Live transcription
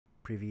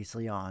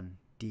Previously on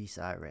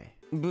Irae.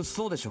 物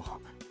騒でしょ。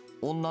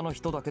女の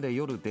人だけで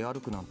夜出歩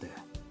くなんて。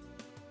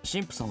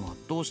神父さんは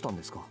どうしたん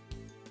ですか？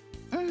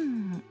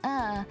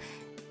あ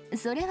あ、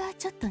それは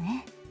ちょっと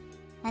ね。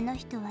あの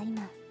人は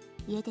今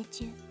家出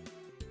中。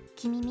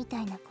君みた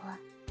いな子は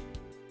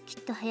き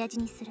っと早死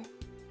にする。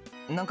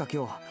なんか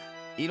今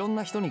日いろん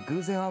な人に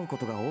偶然会うこ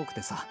とが多く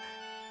てさ、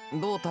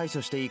どう対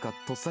処していいか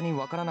とっさに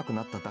わからなく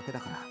なっただけだ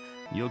から。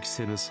予期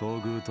せぬ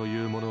遭遇と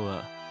いうもの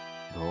は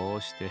ど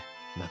うして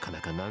なか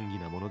なか難儀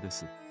なもので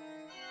す。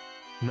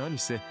何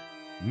せ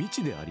未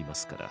知でありま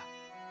すから、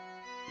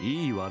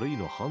いい悪い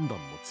の判断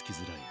もつき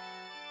づらい。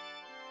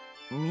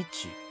未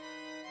知？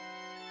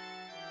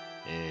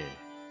ええ、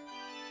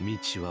未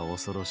知は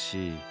恐ろ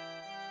しい。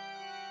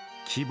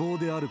希望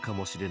であるか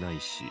もしれな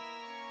いし、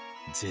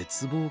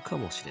絶望か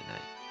もしれない。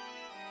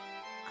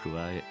加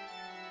え、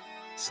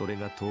それ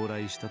が到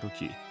来した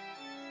時、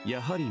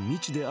やはり未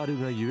知である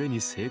がゆえに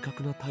正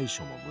確な対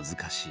処も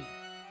難しい。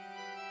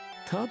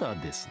ただ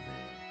ですね、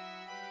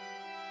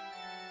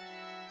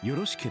よ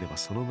ろしければ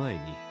その前に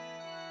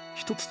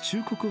一つ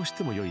忠告をし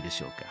てもよいで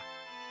しょうか。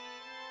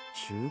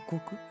忠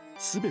告？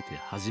すべて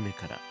初め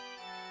から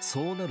そ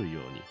うなる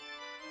ように、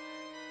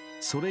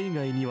それ以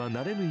外には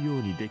なれぬよ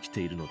うにでき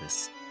ているので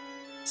す。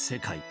世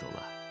界とは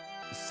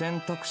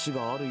選択肢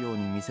があるよう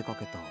に見せか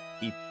けた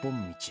一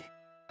本道。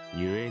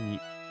ゆえに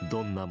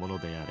どんなもの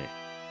であれ、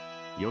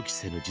予期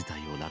せぬ事態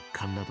を楽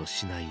観など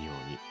しないよう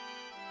に。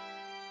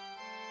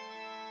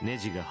ネ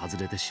ジが外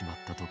れてしまっ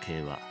た時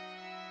計は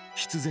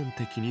必然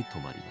的に止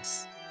まりま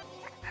す。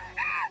なか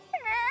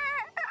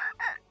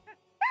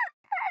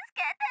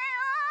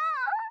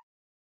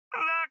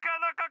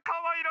なか可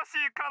愛らしい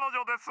彼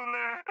女ですね。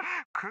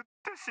食っ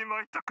てしま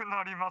いたく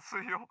なります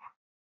よ。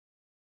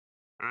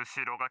後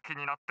ろが気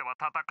になっては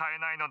戦え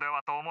ないので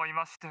はと思い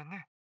まして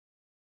ね。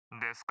で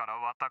すから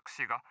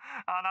私が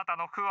あなた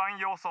の不安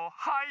要素を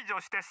排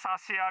除して差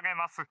し上げ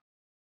ます。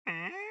いい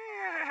え、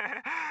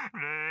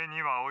礼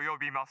には及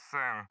びませ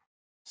ん。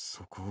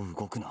そこを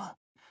動くな。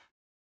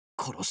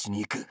殺し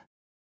に行く。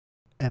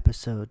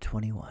Episode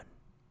 21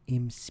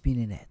 Im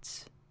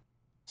Spinnennetz.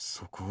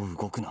 そこを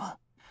動くな。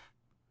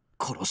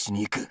殺し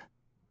に行く。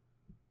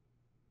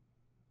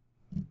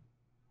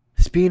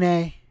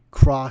Spinne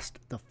crossed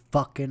the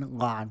fucking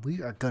line.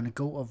 We are gonna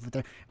go over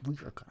there. We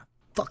are gonna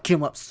fuck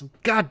him up so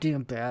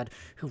goddamn bad.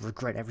 He'll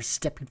regret every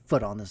stepping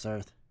foot on this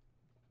earth.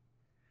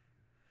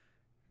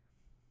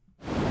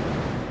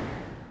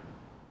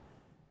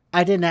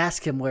 I didn't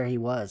ask him where he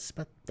was,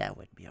 but that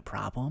wouldn't be a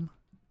problem.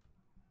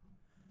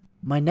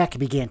 My neck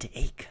began to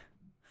ache.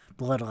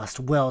 Bloodlust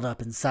welled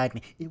up inside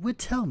me. It would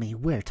tell me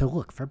where to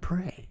look for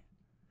prey.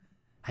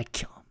 I'd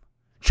kill him,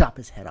 chop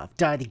his head off,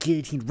 dye the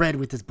guillotine red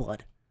with his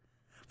blood.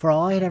 For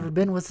all I had ever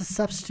been was a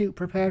substitute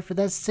prepared for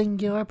that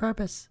singular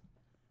purpose.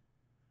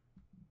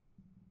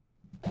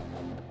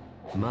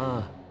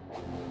 まあ、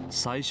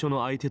最初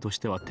の相手とし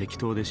ては適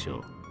当でしょ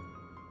う。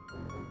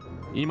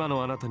今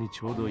のあなたに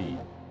ちょうどいい。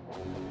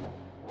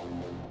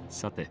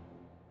さて、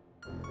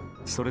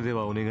それで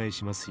はお願い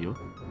しますよ。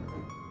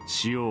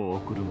塩を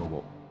送るの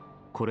も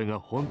これが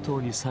本当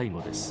に最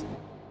後です。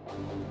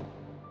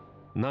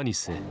何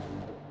せ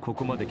こ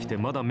こまで来て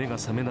まだ目が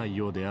覚めない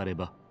ようであれ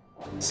ば、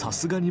さ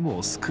すがにも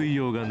う救い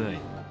ようがない。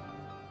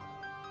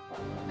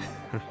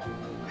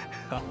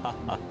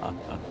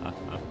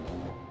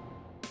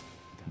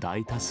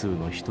大多数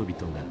の人々が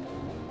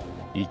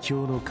異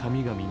教の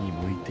神々に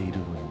向いている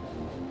のに、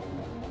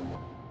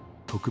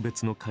特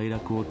別の快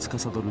楽を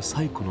司る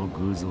最古の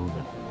偶像が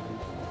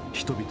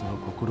人々の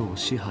心を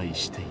支配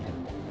している。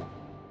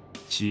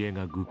知恵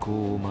が愚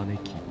行を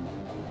招き、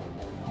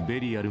ベ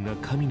リアルが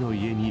神の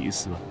家に居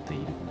座ってい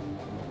る。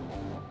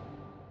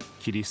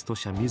キリスト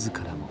者自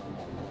らも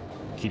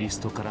キリス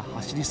トから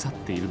走り去っ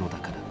ているのだ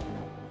から。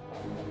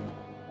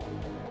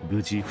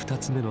無事2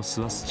つ目の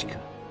スワスチカ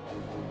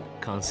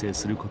完成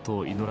すること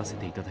を祈らせ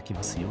ていただき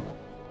ますよ、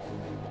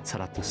サ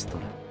ラトゥスト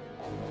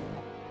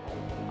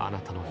ラ。あな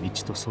たの道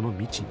とその道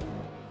に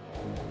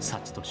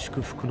幸と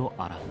祝福の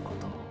あらんこ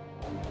とを。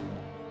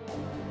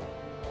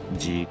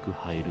ジーク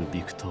ハイル・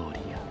ビクトーリ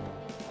ア。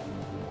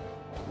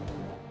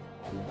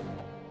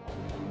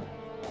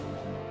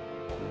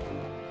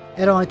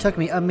It only took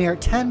me a mere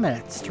 10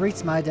 minutes to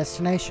reach my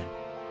destination.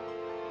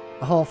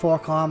 A whole 4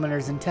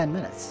 kilometers in 10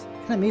 minutes.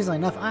 And amusingly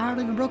enough, I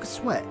hardly even broke a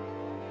sweat.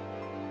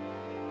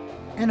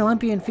 An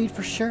Olympian feat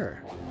for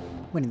sure.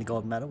 Winning the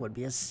gold medal would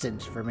be a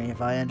cinch for me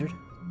if I entered.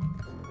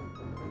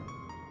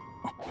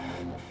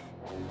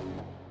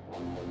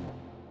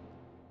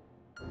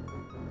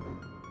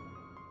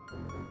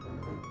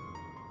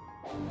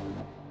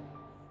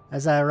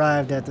 As I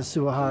arrived at the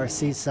Suahara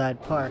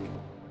Seaside Park,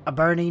 a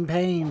burning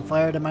pain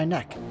flared in my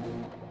neck.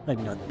 Let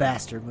me know the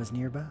bastard was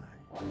nearby.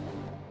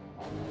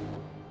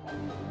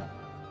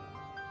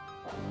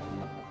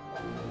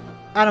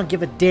 I don't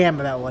give a damn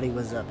about what he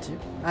was up to.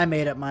 I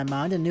made up my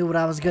mind and knew what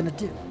I was gonna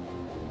do.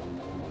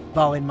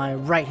 Balling my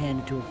right hand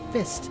into a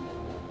fist,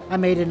 I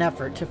made an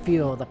effort to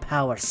feel the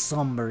power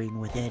slumbering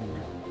within.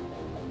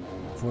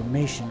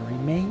 formation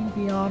remained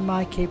beyond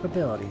my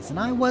capabilities, and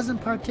I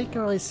wasn't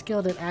particularly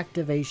skilled at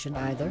activation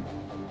either.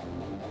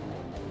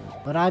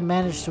 But I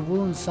managed to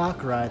wound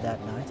Sakurai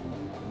that night.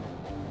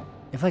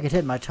 If I could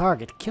hit my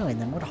target, killing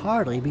them would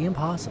hardly be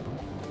impossible.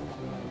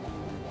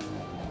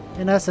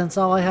 In essence,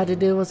 all I had to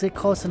do was get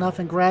close enough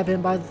and grab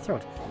him by the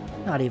throat.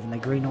 Not even a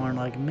greenhorn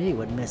like me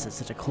would miss at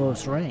such a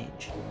close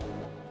range.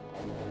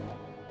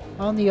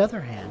 On the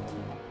other hand,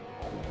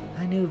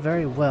 I knew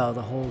very well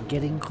the whole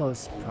getting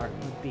close part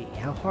would be,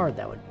 how hard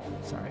that would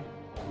be, sorry.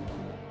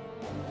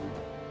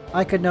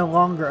 I could no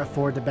longer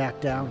afford to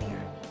back down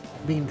here,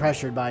 being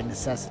pressured by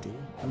necessity.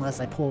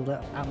 Unless I pulled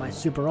out my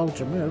super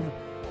ultra move,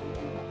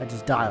 I'd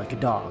just die like a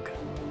dog.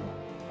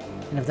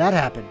 And if that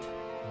happened,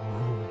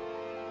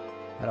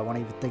 I don't want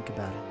to even think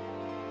about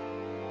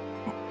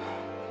it.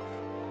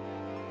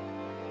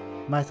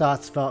 My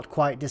thoughts felt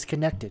quite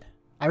disconnected.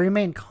 I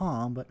remained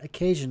calm, but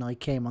occasionally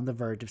came on the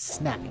verge of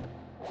snapping.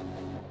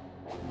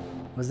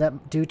 Was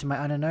that due to my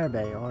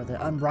unenerbe, or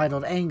the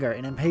unbridled anger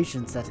and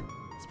impatience that,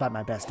 despite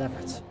my best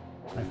efforts,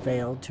 I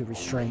failed to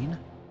restrain?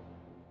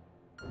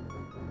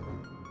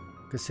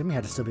 Kasumi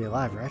had to still be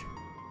alive, right?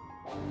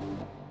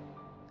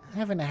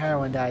 Having a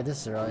heroine die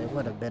this early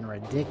would have been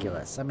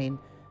ridiculous. I mean,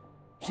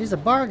 she's a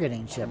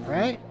bargaining chip,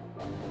 right?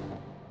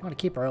 I want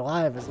to keep her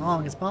alive as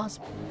long as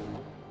possible.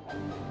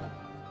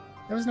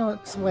 There was no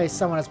way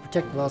someone as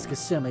predictable as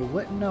Kasumi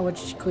wouldn't know a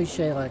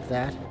cliche like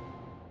that.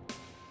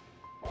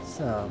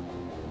 So,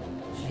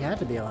 she had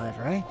to be alive,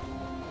 right?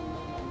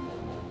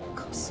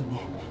 Kasumi.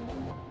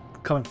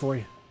 Coming for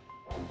you.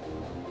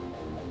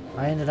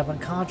 I ended up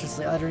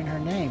unconsciously uttering her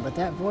name, but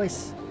that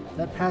voice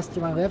that passed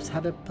through my lips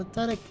had a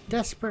pathetic,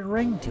 desperate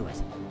ring to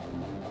it.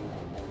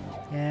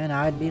 And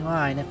I'd be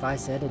lying if I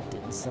said it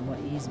didn't somewhat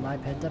ease my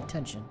pent-up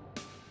tension.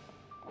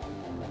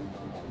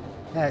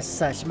 As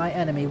such, my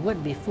enemy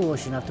wouldn't be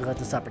foolish enough to let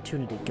this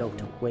opportunity go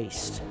to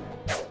waste.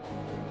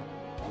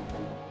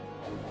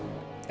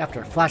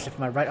 After a flash of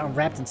my right arm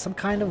wrapped in some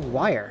kind of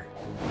wire.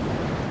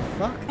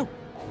 What the fuck?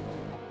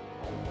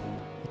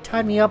 It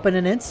tied me up in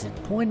an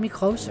instant, pulling me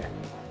closer.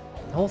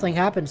 The whole thing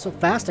happened so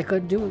fast I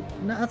couldn't do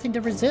nothing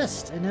to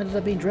resist, and ended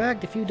up being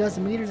dragged a few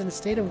dozen meters in a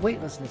state of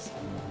weightlessness,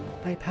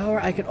 by a power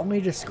I could only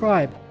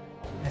describe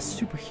as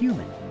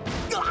superhuman.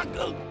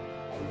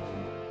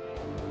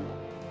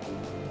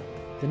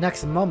 The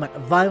next moment, a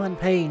violent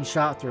pain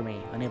shot through me.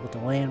 Unable to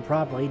land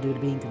properly due to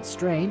being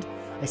constrained,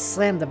 I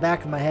slammed the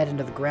back of my head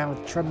into the ground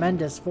with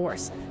tremendous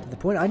force, to the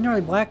point I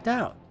nearly blacked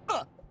out.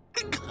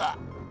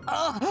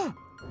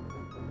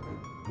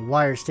 The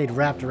wire stayed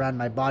wrapped around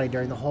my body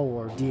during the whole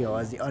ordeal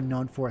as the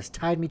unknown force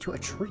tied me to a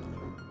tree,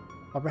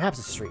 or perhaps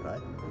a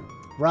streetlight,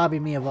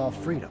 robbing me of all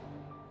freedom.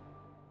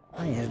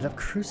 I ended up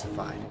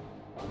crucified,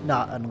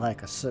 not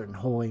unlike a certain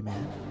holy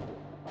man.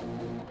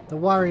 The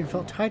wiring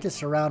felt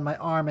tightest around my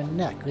arm and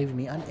neck, leaving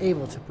me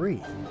unable to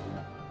breathe.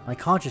 My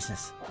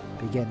consciousness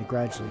began to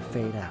gradually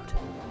fade out.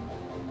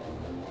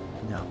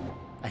 No,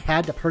 I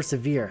had to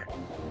persevere.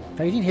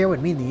 Fading here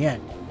would mean the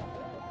end.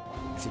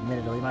 Which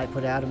admittedly might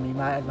put out of me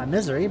my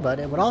misery, but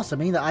it would also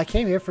mean that I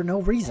came here for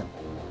no reason.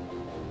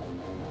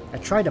 I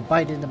tried to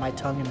bite into my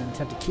tongue in an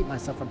attempt to keep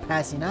myself from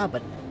passing out,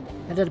 but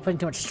ended up putting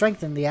too much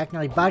strength in the act,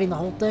 nearly biting the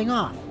whole thing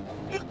off.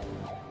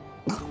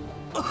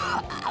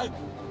 I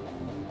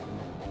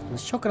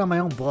was choking on my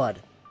own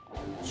blood.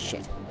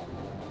 Shit.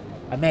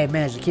 I may have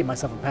managed to keep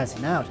myself from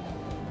passing out,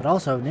 but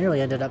also nearly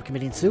ended up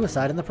committing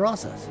suicide in the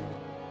process.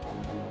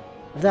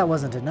 If that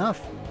wasn't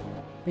enough,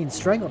 being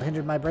strangled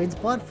hindered my brain's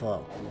blood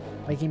flow,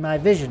 making my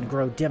vision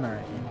grow dimmer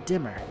and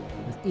dimmer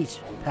with each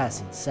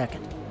passing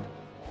second.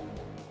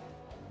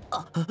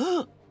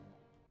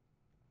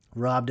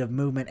 Robbed of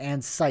movement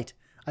and sight,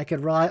 I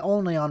could rely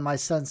only on my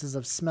senses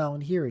of smell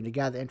and hearing to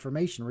gather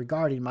information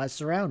regarding my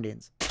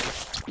surroundings.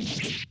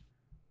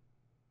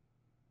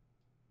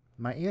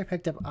 My ear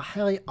picked up a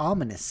highly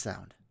ominous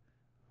sound,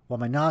 while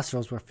my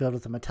nostrils were filled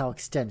with a metallic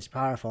stench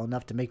powerful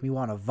enough to make me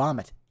want to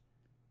vomit.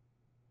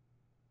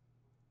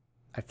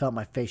 I felt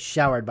my face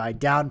showered by a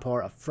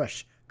downpour of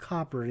fresh,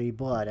 coppery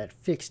blood at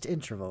fixed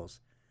intervals,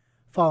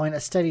 following a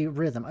steady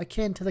rhythm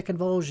akin to the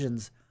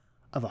convulsions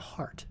of a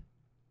heart.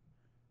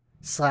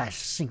 Slash,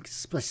 sink,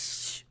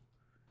 splish.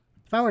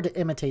 If I were to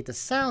imitate the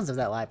sounds of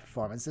that live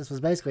performance, this was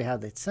basically how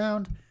they'd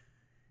sound.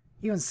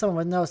 Even someone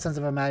with no sense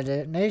of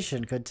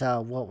imagination could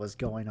tell what was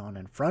going on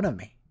in front of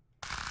me.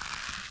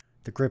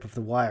 The grip of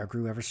the wire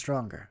grew ever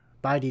stronger,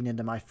 biting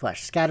into my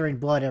flesh, scattering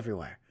blood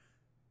everywhere.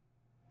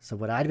 So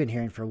what I'd been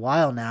hearing for a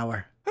while now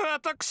were...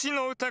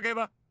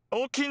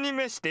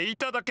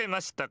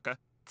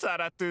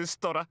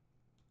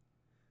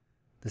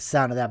 The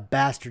sound of that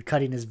bastard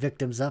cutting his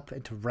victims up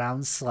into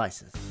round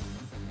slices.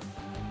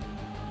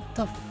 What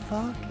the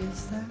fuck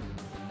is that?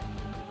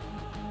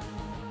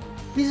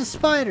 He's a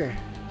spider!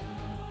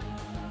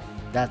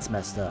 That's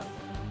messed up.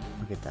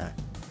 Look at that.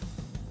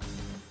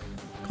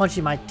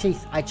 Clenching my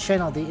teeth, I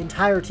channeled the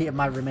entirety of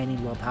my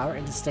remaining willpower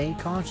into staying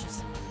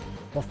conscious,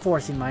 while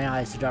forcing my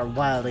eyes to dart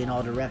wildly in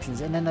all directions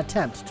in an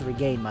attempt to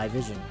regain my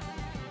vision.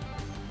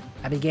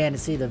 I began to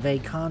see the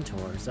vague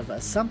contours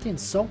of something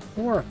so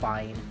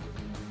horrifying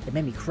It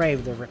made me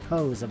crave the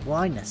repose of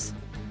blindness.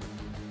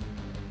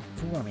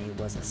 For me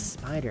was a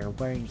spider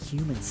wearing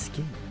human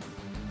skin,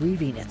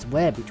 weaving its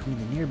web between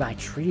the nearby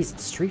trees and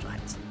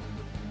streetlights,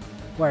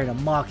 wearing a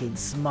mocking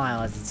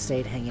smile as it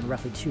stayed hanging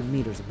roughly 2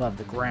 meters above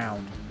the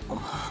ground.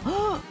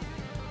 A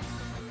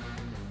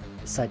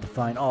sight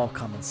defying all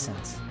common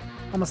sense,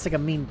 almost like a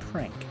mean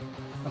prank.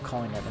 Or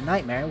calling it a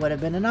nightmare would have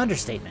been an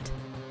understatement.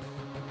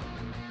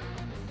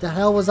 The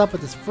hell was up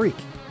with this freak?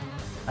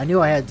 I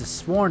knew I had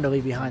sworn to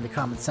leave behind the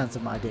common sense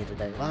of my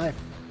day-to-day life.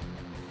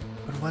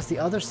 But was the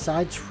other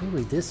side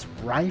truly this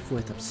rife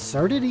with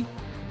absurdity?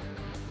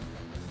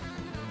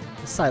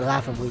 The side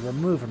laughably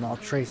removed from all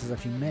traces of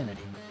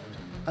humanity.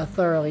 A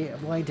thoroughly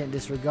blatant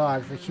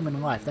disregard for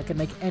human life that could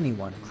make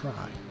anyone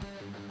cry.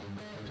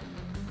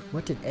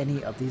 What did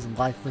any of these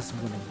lifeless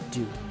women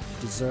do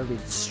to deserve being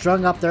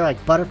strung up there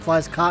like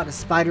butterflies caught in a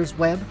spider's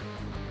web?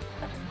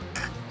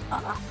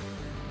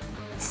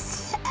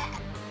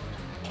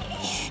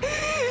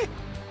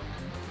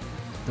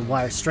 The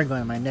wire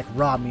strangling my neck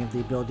robbed me of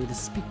the ability to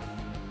speak.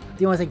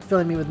 The only thing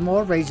filling me with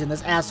more rage than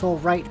this asshole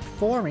right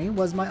before me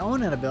was my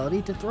own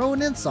inability to throw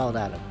an insult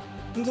at him.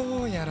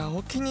 どうやら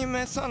お気に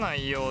召さな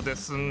いようで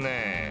す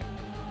ね。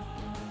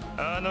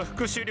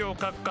副首領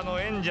閣下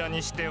の演者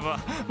にしては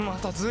ま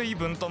た随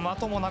分とま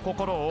ともな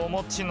心をお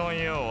持ちの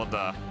よう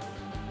だ。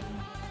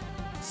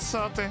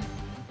さて、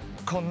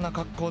こんな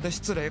格好で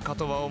失礼か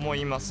とは思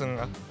います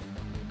が、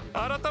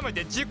改め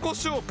て自己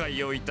紹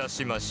介をいた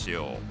しまし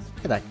ょ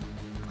う。Look at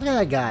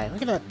that guy.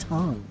 Look at that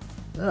tongue.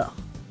 Ugh.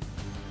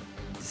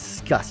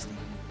 Disgusting.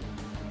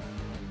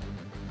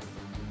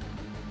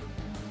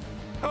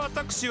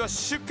 私は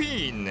シュピ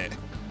ーネ。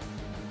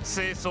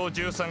清掃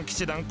13騎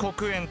士団黒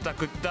煙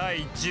卓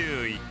第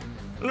10位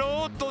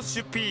ロート・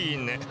シュピ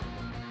ーネ。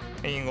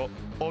以後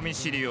お見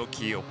知りお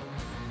きよ。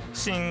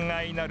親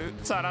愛なる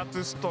ザラト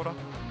ゥストラ。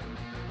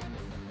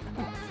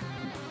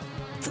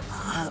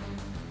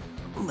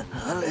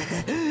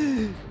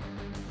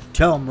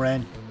Tell him,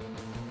 Ren.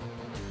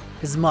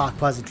 His mock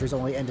pleasantries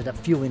only ended up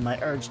fueling my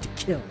urge to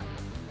kill.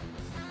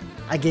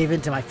 I gave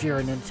in to my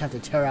fury in an attempt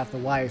to tear off the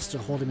wires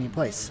still holding me in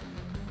place,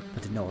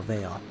 but to no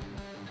avail.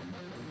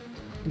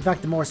 In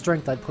fact, the more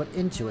strength I put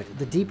into it,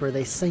 the deeper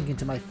they sank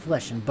into my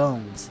flesh and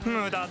bones.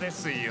 無駄で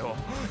すよ。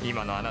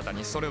今のあなた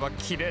にそれは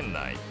切れ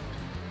ない。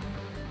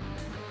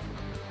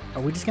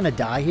Are we just gonna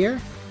die here?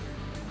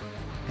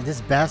 In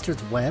this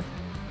bastard's web?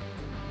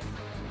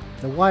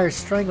 The wire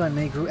strangling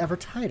me grew ever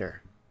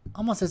tighter,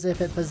 almost as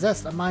if it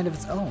possessed a mind of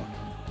its own.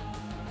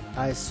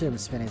 I assumed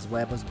Spinne's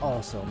web was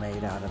also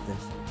made out of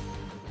this.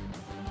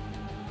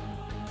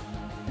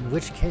 In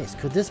which case,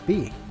 could this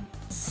be?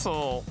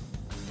 そ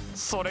う、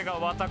それが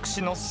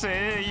私の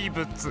生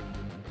物。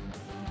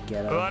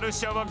ワル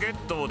シャワ月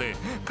頭で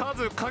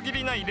数限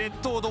りない劣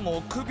等ども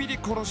をくびり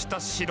殺した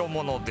代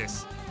物で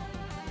す。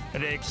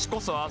歴史こ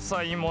そ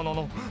浅いもの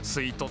の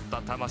吸い取っ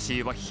た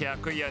魂は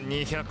100や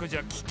200じ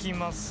ゃ効き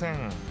ませ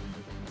ん。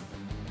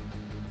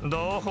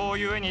同胞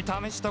ゆえに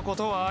試したこ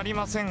とはあり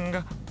ません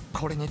が、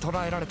これに捕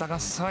らえられたが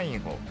最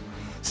後、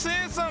生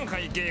産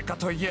背景か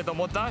といえど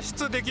も脱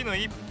出できぬ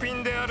一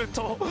品である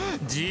と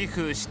自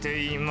負し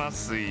ていま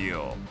す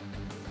よ。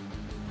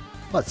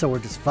What, so we're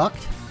just fucked?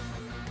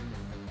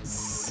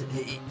 生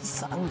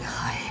産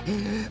灰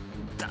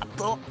だ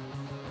と。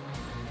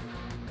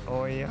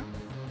おや、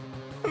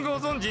ご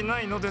存じ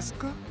ないのです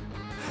か？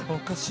お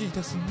かしい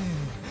ですね。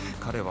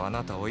彼はあ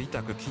なたを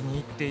痛く気に入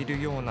ってい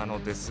るような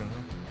のですが。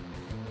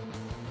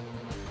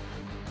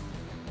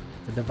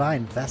The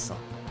divine vessel.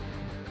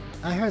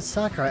 I heard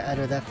Sakurai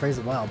utter that phrase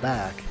a while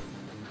back.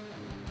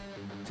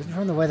 Judging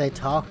from the way they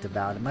talked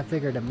about him, I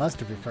figured it must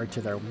have referred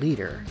to their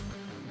leader.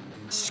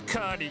 し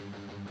かり、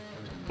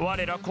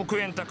我ら黒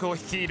煙卓を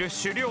率いる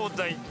狩猟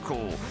代行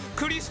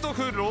クリスト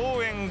フ・ロ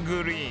ーエン・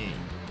グリー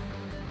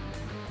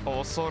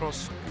ン。恐ろ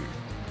しく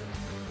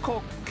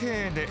滑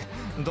稽で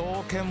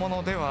道化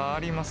者ではあ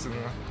りますが、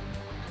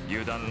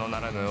油断のな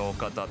らぬお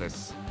方で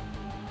す。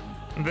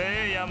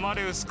ベイやマ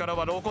レウスから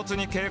は露骨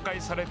に警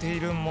戒されてい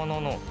るもの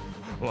の、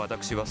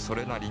私はそ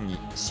れなりに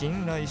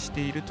信頼し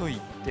ていると言っ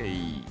てい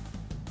い。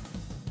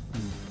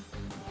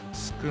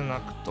少な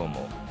くと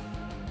も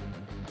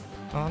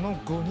あの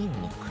5人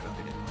に比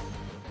べれば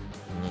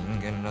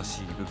人間ら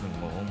しい部分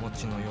もお持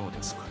ちのよう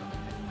ですか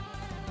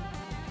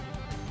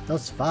ら。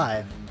Those 5?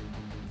 What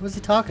was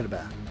he talking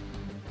about?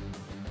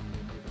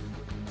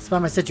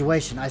 Despite my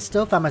situation, I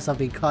still found myself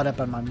being caught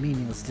up on my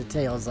meaningless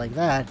details like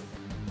that.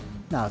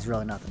 Now it's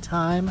really not the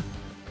time.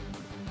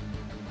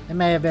 It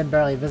may have been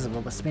barely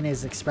visible, but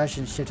Spinne's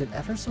expression shifted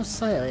ever so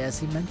slightly as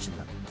he mentioned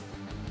them.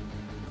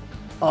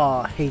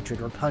 Awe, hatred,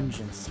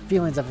 repugnance,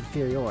 feelings of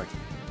inferiority,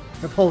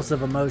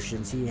 repulsive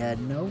emotions he had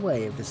no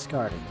way of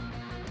discarding.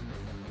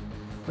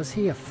 Was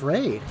he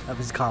afraid of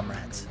his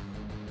comrades?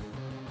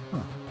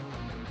 Huh.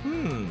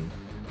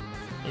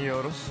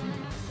 よろしい。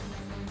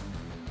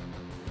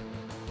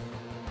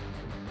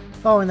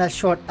Following that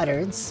short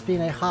utterance,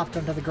 Spinne hopped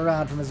onto the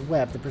ground from his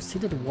web and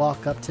proceeded to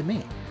walk up to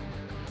me.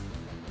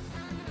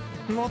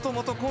 もと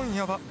もと今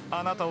夜は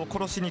あなたを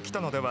殺しに来た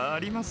のではあ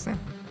りません。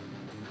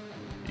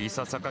い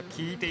ささか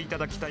聞いていた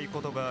だきたい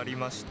ことがあり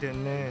まして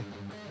ね。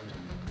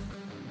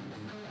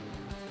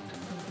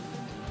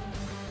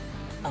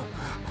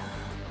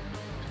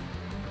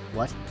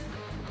What?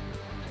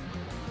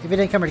 If you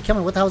didn't come here to kill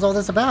me, what the hell is all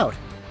this about?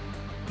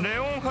 レ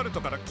オンハル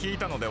トから聞い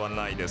たのでは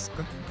ないです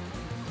か。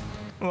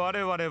我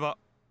々は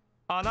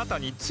あなた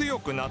に強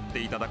くなっ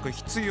ていただく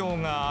必要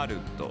がある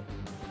と。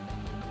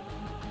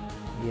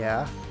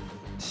Yeah.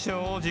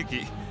 正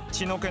直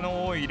血の気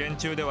の多い連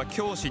中では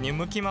教師に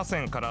向きま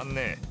せんから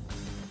ね。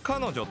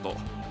彼女と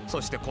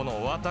そしてこ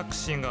の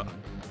私が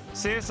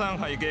生産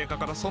杯芸家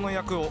からその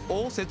役を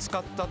仰せつか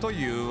ったと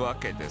いうわ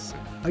けです。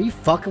 Are you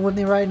fucking with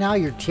me right now?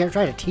 You're trying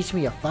to teach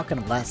me a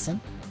fucking lesson?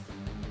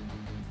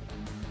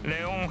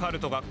 レオンハル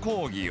トが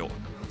講義を、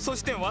そ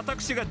して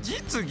私が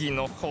実技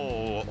の方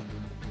を。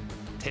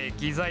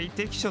適材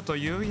適所と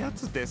いうや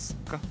つです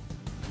か。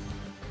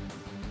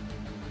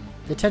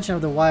 The tension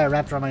of the wire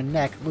wrapped around my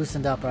neck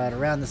loosened up right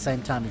around the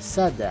same time he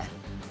said that,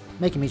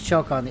 making me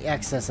choke on the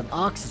excess of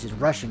oxygen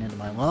rushing into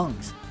my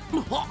lungs.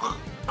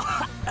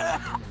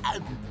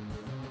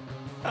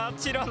 あ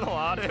ちら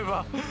のあれ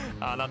は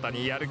あなた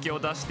にやる気を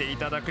出してい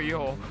ただく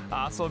よう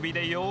遊び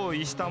で用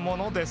意したも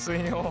のです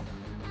よ。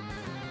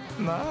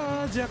ま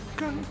あ若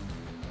干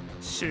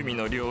趣味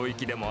の領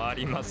域でもあ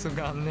ります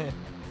がね。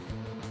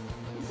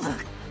God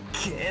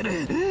damn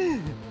it.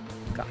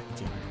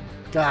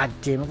 God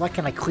damn it. Why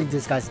can't I cleave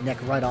this guy's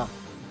neck right off?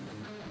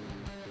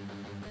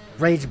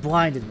 Rage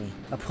blinded me.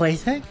 A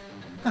plaything?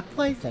 A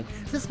plaything?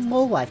 Is this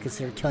lowlife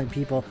considered killing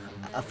people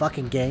a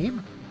fucking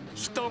game?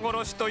 人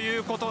殺しとい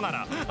うことな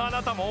らあ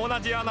なたも同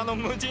じ穴の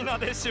無地な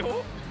でし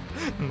ょ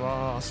う。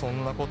まあそ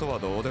んなことは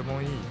どうで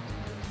もいい。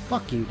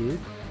 Fuck you, dude.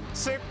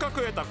 せっか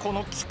く得たこ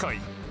の機会、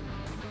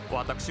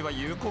私は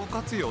有効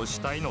活用し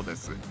たいので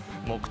す。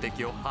目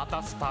的を果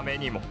たすため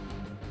にも。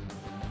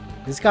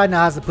This guy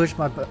knows how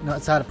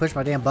to push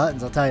my damn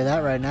buttons, I'll tell you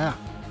that right now.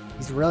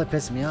 He's really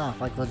pissing me off,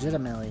 like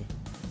legitimately.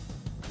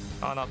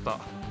 あなた、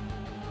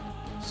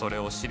それ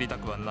を知りた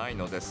くはない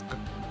のですか？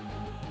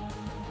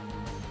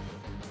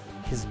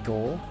 His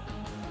goal?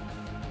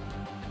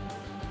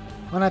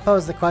 When I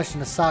posed the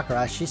question to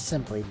Sakura, she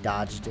simply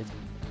dodged it.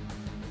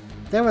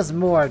 There was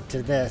more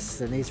to this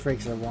than these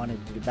freaks are wanting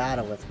to do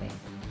battle with me.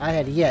 I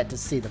had yet to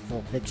see the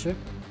full picture.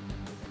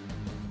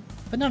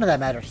 But none of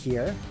that mattered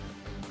here.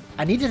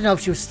 I needed to know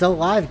if she was still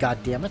alive,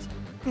 goddammit.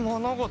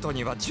 物事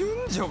には順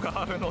序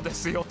があるので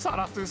すよ、サ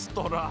ラトゥス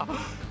トラ。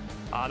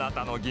あな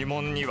たの疑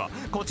問には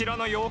こちら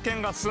の要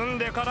件が済ん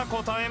でから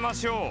答えま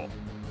しょ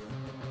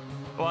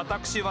う。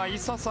私はい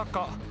ささ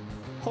か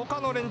他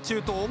の連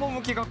中と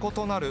趣が異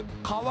なる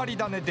変わり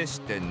種で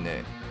して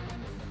ね。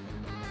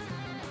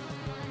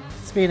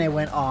Spinne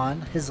went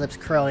on, his lips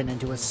curling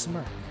into a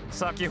smirk.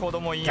 先ほど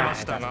も言いま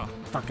したが、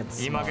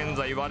 Fucking 今 smile. 現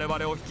在我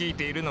々を率い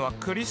ているのは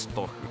クリス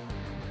トフ、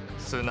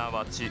すな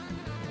わち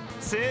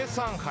生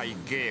産杯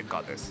芸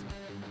家です。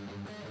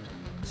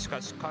しか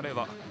し彼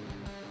は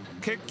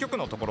結局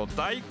のところ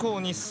代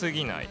行に過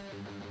ぎない。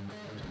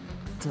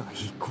代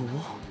行？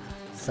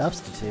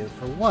 Substitute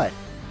for what?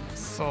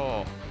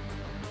 そう、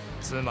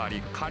つま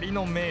り仮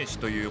の名手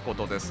というこ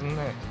とですね。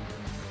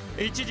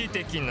一時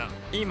的な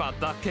今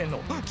だけの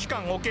期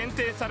間を限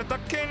定された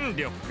権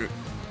力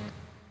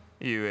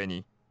ゆえ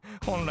に、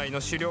本来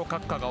の狩猟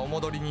閣下がお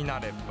戻りにな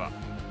れば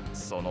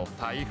その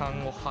大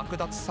半を剥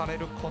奪され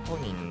ること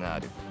にな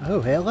る。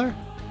 Oh, Hitler?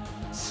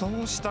 そ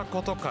うした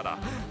ことから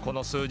こ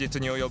の数日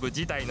に及ぶ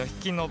事態の引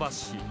き延ば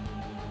し、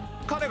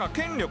彼が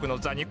権力の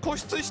座に固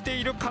執して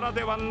いるから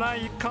ではな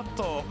いか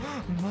と、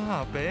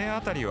まあ米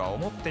あたりは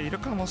思っている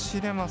かも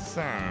しれま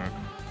せん。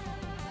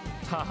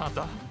た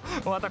だ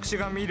私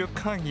が見る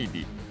限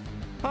り、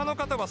あの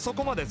方はそ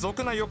こまで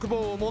俗な欲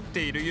望を持っ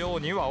ているよ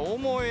うには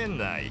思え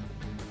ない。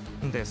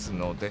です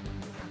ので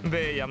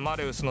ベイやマ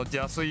レウスの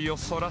邪推を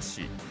そら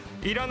し、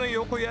いらぬ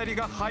横やり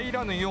が入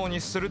らぬよう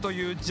にすると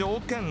いう条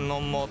件の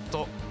も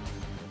と、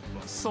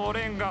そ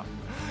れが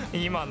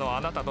今のあ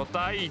なたと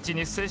第一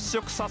に接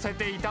触させ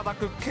ていただ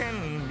く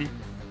権利。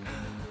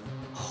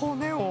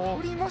骨を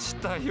折りまし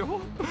た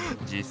よ。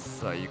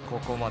実際こ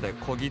こまで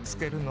こぎつ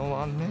けるの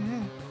はね。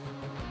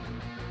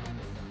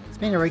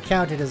Spinne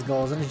recounted his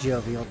goals in a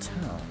jovial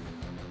tone,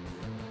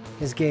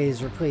 his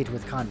gaze replete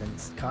with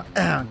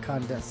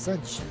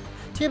condescension.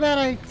 Too bad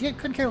I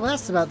couldn't care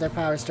less about their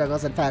power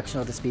struggles and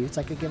factional disputes.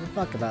 I could give a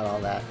fuck about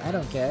all that. I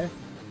don't care.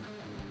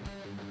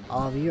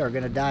 All of you are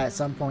gonna die at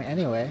some point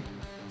anyway.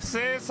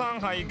 生産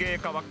杯芸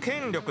家は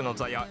権力の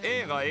座や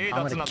栄華栄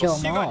奪など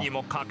滋賀に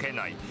もかけ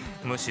ない、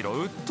むしろ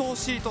鬱陶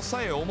しいと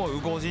さえ思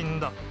う御人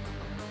だ。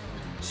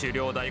狩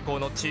猟代行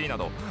の地位な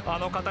どあ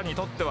の方に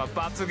とっては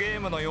罰ゲー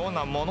ムのよう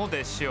なもの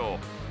でしょ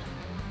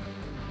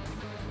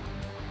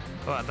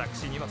う。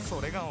私には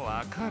それが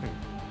わかる。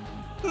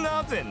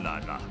なぜな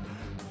ら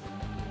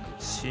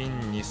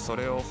真にそ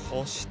れを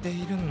欲して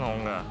いる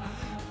のが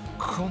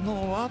こ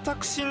の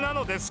私な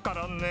のですか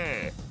ら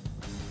ね。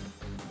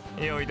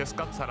良いです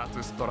か、サラ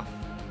ツストラ。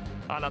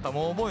あなた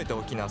も覚えて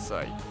おきな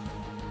さい。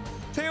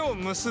手を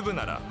結ぶ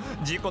なら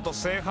自己と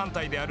正反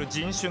対である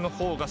人種の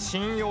方が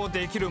信用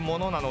できるも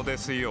のなので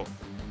すよ。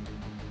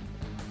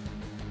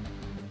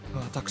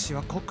私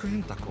は黒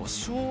煙卓を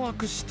掌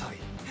握したい。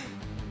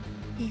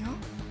いや、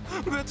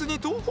別に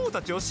同胞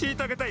たちを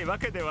虐げたいわ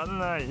けでは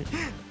ない。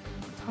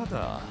た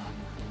だ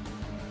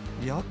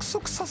約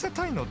束させ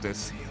たいので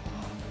すよ。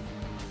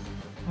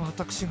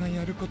私が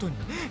やることに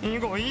以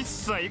後一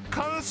切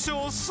干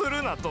渉す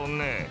るなと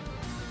ね。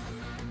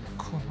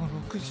この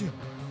60、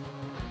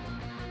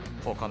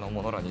他の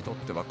者らにとっ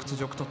ては屈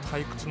辱と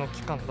退屈の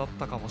期間だっ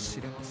たかもし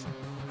れません。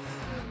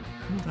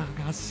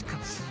だがしか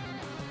し、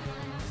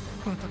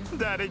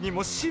誰に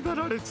も縛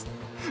られず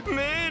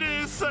命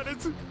令され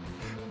ず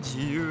自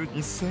由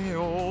に生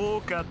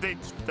を謳歌で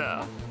き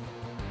た。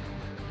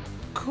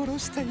殺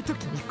したい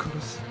時に殺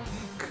し、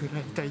食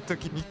らいたい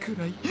時に食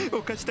らい、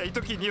犯したい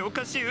時に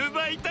犯し、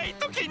奪いたい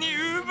時に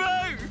奪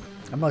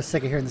う。 I'm most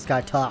sick of hearing this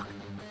guy talk.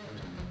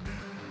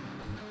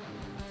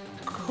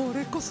 こ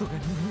れこそが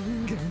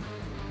人間。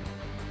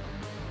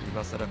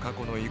今さら過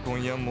去の遺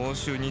恨や妄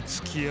執に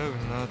付き合う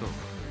など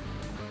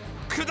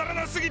くだら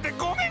なすぎて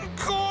ごめん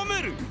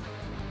被る。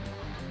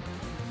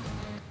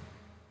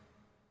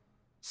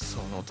そ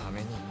のた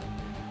めに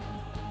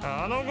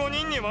あの5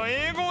人には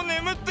英語を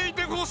眠ってい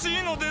てほし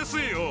いのです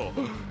よ。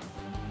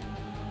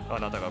あ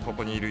なたがこ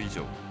こにいる以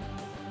上、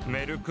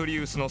メルクリ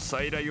ウスの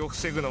再来を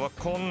防ぐのは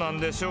困難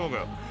でしょう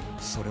が、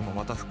それも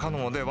また不可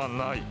能では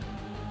ない。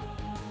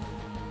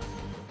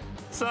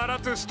サラ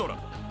トゥストラ、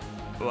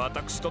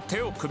私と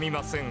手を組み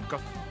ませんか。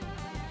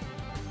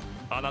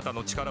あなた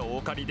の力を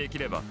お借りでき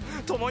れば、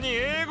共に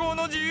英語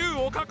の自由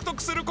を獲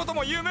得すること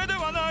も夢で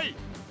はない。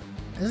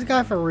 Is this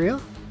guy for real?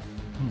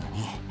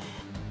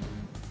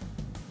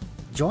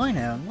 Join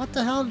him? What the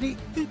hell did he...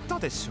 言った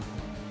でしょう。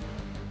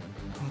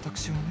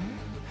私はね、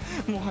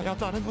もはや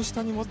誰の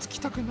下にもつ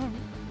きたくない。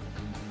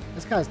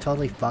 This guy's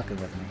totally fucking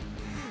with me.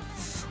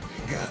 そ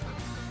れが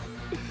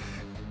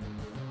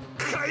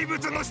怪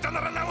物の下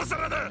ならなおさ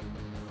らだ。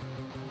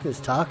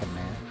 Who's talking,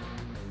 man?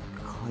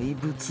 怪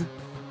物？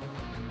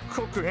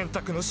黒煙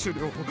卓の狩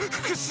猟、副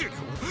狩猟、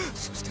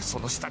そしてそ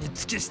の下に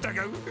付き従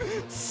う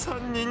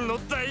3人の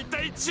大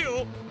隊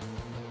長。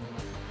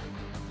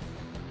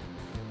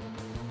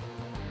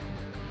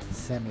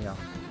Semio.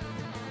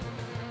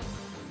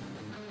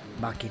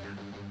 Machina.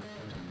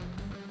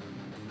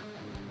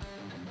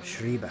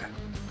 Schreiber.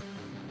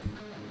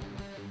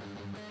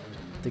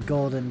 The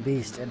golden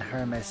beast in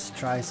Hermes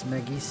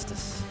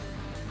Trismegistus.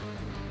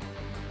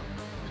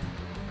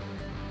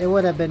 It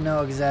would have been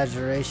no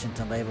exaggeration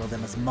to label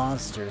them as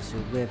monsters who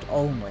lived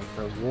only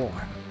for war.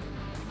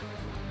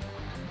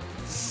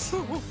 そ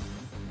う、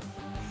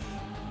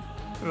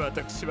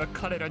私は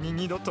彼らに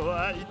二度と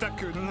会いた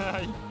くな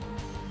い。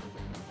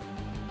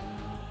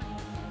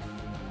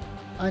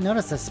I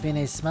noticed that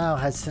Spinne's smile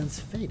had since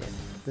faded.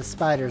 The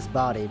spider's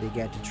body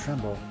began to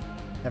tremble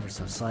ever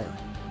so slightly.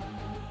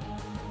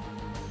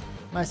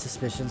 My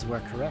suspicions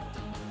were correct.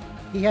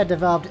 He had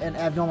developed an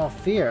abnormal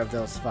fear of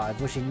those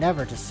five, wishing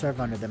never to serve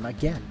under them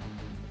again.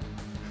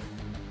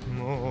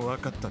 もう分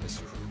かったで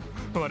し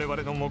ょう。我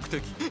々の目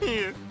的、い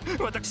え、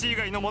私以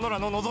外の者ら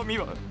の望み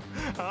は、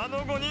あの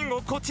5人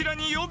をこちら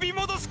に呼び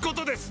戻すこ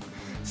とです。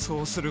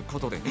そうするこ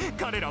とで、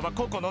彼らは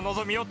個々の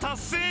望みを達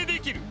成で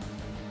きる。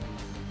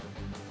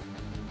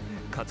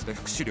かつて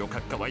副首領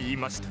閣下は言い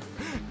ました。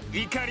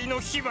怒りの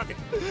火まで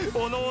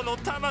おのおの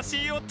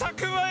魂を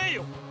蓄え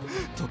よ。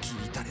時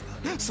至れ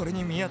ばそれ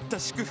に見合った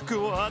祝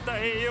福を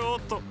与えよ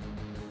うと。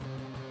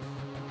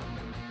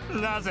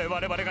なぜ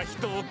我々が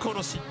人を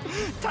殺し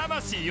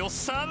魂を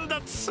簒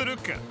奪する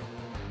か。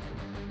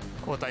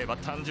答えは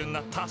単純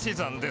な足し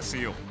算です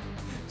よ。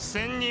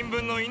1000人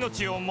分の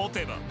命を持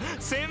てば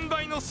1000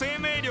倍の生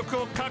命力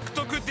を獲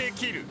得で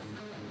きる。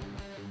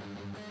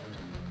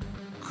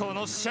こ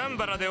のシャン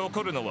バラで起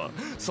こるのは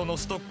その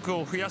ストック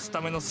を増やす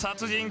ための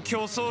殺人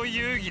競争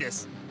遊戯で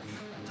す。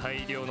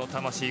大量の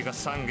魂が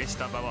懺悔し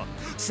た場は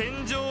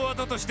戦場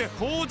跡として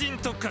法人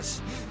と化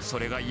し、そ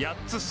れが8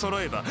つ揃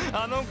えば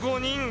あの5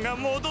人が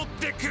戻っ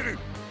てくる。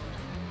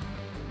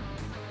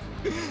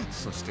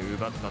そして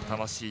奪った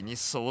魂に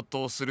相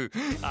当する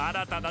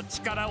新たな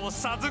力を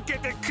授け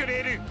てく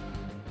れる。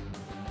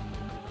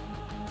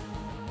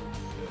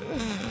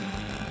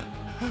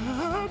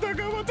だ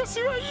が私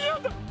は嫌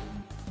だ。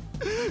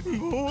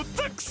もう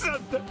たくさ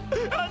んだ。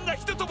あんな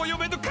人とも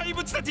嫁の怪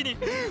物たちに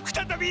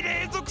再び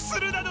隷属す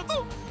るなどと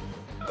考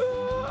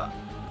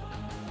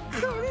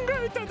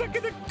えただ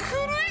けで狂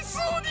いそ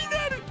うに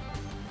なる。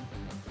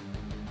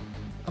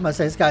 I must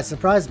say, this guy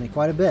surprised me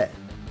quite a bit.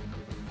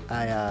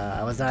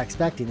 I was not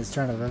expecting this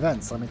turn of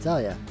events, let me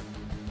tell you.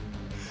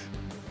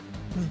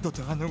 二度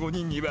とあの5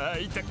人には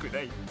会いたくな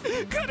い。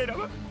彼ら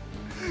は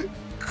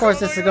Of course,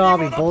 this is gonna all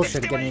be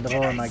bullshit getting me to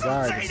lower my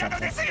guard or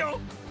something.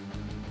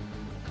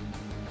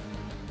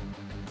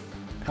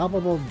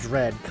 Palpable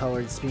dread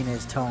colored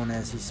Spinne's tone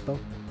as he spoke.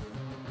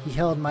 He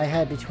held my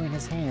head between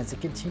his hands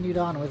and continued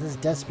on with his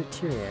desperate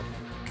tirade.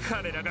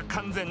 彼らが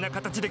完全な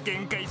形で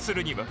限界す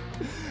るには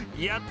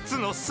8つ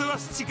のスワ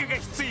スチクが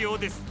必要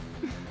です。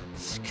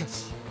しか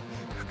し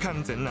不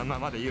完全なま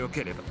までよ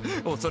ければ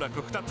おそらく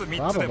2つ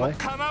3つでも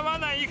構わ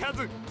ないは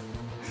ず。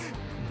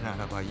な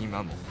らば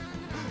今も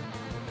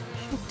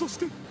ひょっとし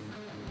て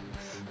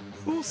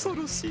恐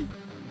ろしい。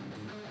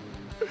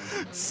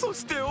そ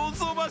してお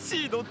ぞま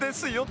しいので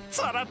すよ、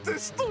ザラテ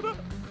ストラ。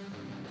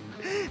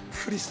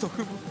クリスト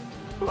フも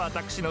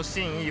私の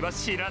真意は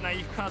知らな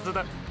いはず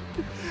だ。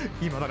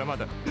今ならま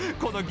だ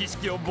この儀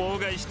式を妨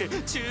害して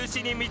中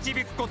止に導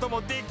くことも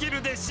でき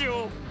るでし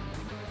ょ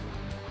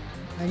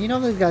う。 And you know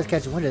these guys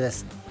catch wind of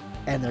this,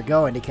 and they're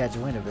going to catch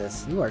wind of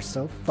this. You are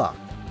so fucked.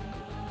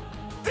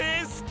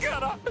 ですか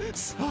ら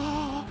さ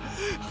あ、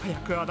早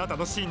くあなた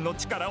の真の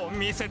力を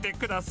見せて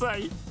くださ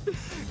い。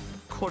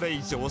これ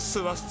以上ス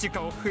ワスチ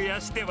カを増や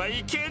しては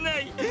いけな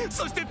い。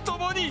そして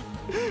共に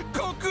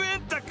黒煙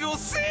卓を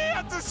制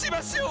圧し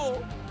ましょ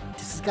う。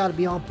 This has got to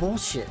be all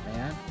bullshit,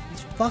 man.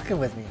 He's fucking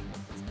with me.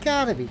 It's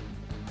gotta be.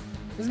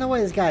 There's no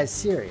way this guy is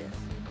serious.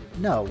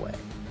 No way.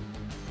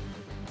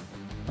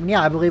 I mean,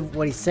 yeah, I believe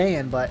what he's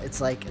saying, but it's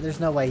like there's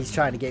no way he's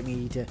trying to get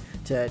me to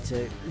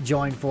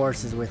join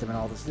forces with him and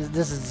all this.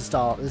 This is just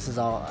all. This is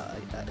all.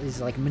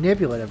 He's like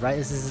manipulative, right?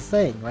 This is his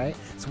thing, right?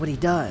 It's what he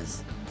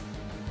does.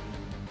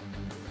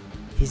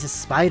 He's a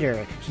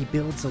spider. He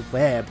builds a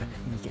web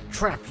and he can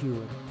trap you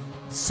and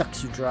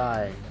sucks you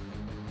dry.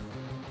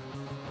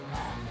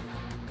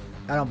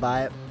 I don't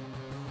buy it.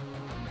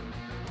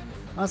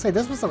 Honestly,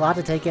 this was a lot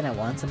to take in at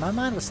once, and my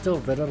mind was still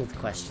riddled with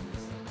questions.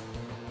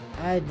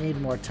 I'd need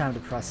more time to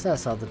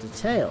process all the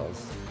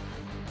details.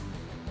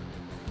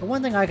 But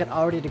one thing I could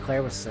already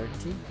declare with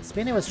certainty,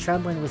 Spinne was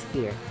trembling with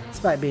fear,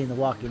 despite being the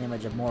walking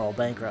image of moral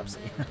bankruptcy.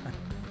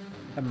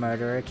 A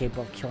murderer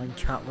capable of killing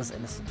countless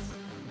innocents.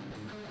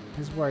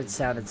 His words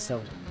sounded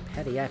so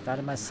petty, I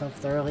found myself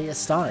thoroughly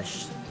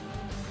astonished.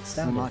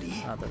 Astounded.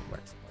 Oh, that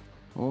works.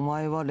 お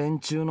前は連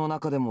中の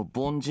中でも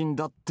凡人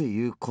だって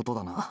いうこと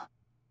だな。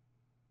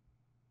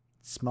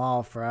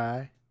Small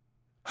fry.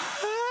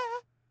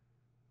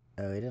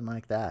 Oh, he didn't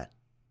like that.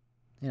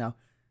 You know,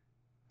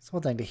 it's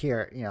one thing to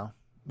hear it, you know,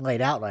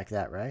 laid out like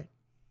that, right?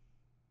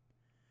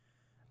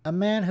 A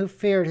man who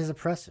feared his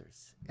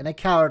oppressors, and a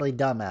cowardly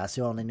dumbass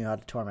who only knew how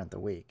to torment the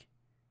weak.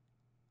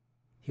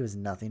 He was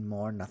nothing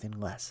more, nothing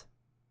less.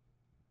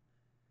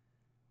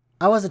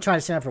 I wasn't trying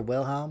to stand up for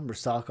Wilhelm,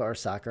 Rusalka, or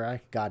Sakurai.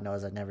 God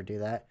knows I'd never do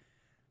that.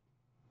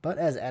 But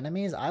as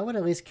enemies, I would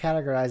at least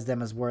categorize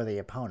them as worthy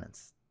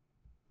opponents.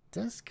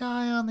 This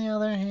guy, on the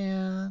other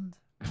hand...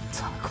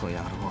 ザコ野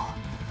郎。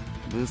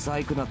ブサ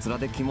イクな面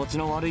で気持ち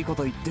の悪いこ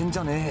と言ってんじ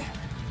ゃね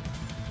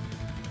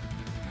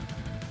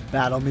え。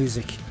Battle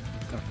music.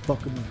 Gotta fuck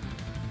him up.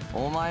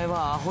 お前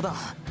はアホだ。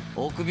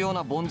臆病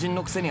な凡人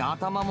のくせに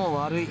頭も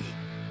悪い。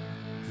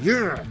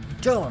You're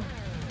done.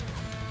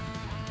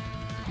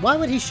 Why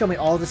would he show me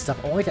all this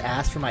stuff only to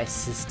ask for my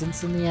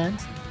assistance in the end?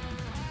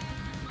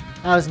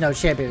 I was no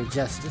champion of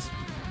justice,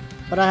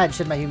 but I had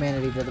shed my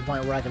humanity to the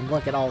point where I could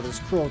look at all this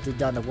cruelty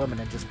done to women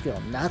and just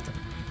feel nothing.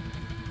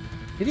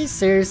 Did he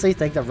seriously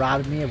think that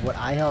robbing me of what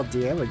I held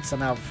dear would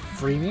somehow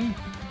free me?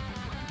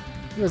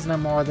 He was no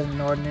more than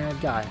an ordinary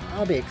guy,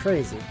 albeit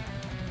crazy.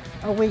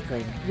 A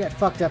weakling, yet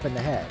fucked up in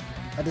the head.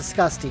 A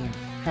disgusting,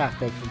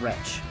 half-baked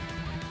wretch.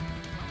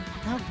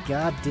 How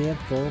goddamn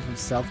full of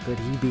himself could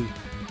he be?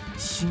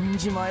 死ん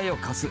じまえよ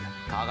カス。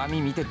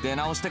鏡見て出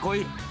直してこ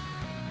い。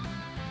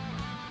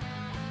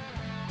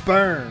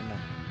Burn.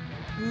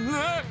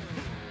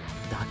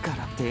 だか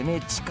らてめ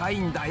え近い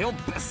んだよ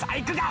ブサ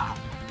イクが。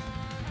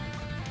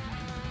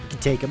We can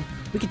take him.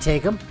 We can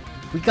take him.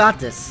 We got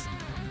this.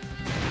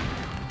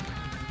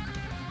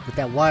 With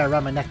that wire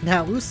around my neck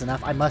now loose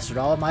enough, I mustered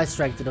all of my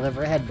strength to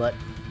deliver a headbutt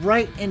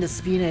right into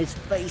Spinnennetz's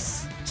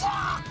face.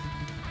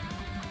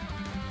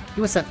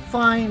 He was sent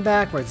flying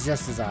backwards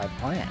just as I had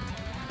planned.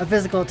 A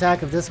physical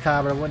attack of this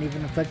caliber wouldn't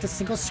even inflict a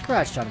single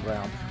scratch on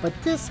ground, but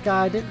this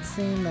guy didn't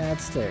seem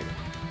that sturdy.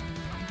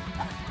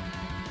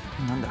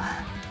 なんだ、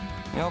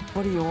やっ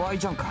ぱり弱い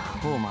じゃんか、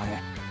お前。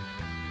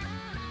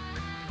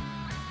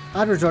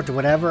I'd resort to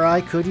whatever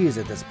I could use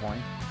at this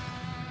point.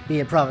 Be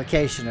it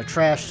provocation or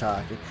trash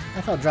talking.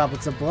 I felt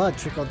droplets of blood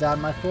trickle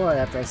down my forehead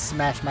after I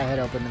smashed my head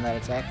open in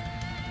that attack.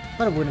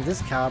 But a wound of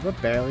this caliber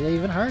barely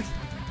even hurt.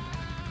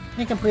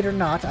 Incomplete or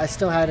not, I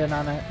still had an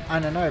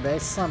Irae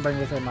slumbering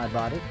within my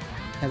body.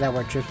 And that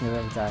word tricked me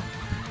every time.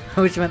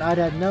 Which meant I'd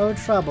had no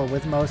trouble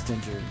with most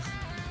injuries.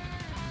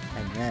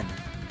 And then...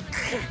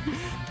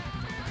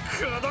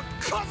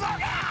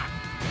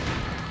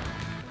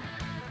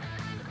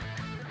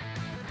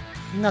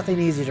 Nothing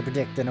easier to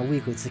predict than a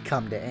weakling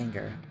succumb to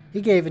anger.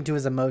 He gave into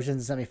his emotions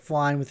and sent me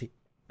flying with a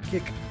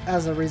kick.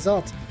 As a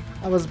result,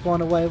 I was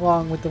blown away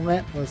along with the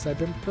lamppost I'd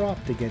been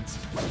propped against.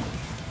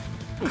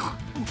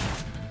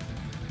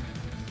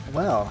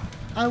 Well,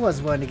 I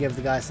was willing to give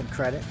the guy some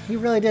credit. He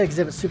really did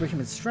exhibit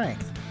superhuman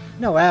strength.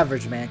 No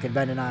average man could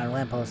bend an iron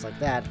lamppost like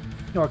that,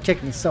 nor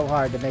kick me so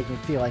hard to make me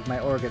feel like my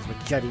organs were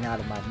jutting out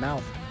of my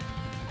mouth.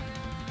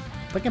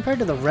 But compared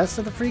to the rest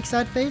of the freaks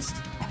I'd faced,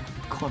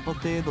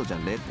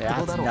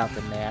 that's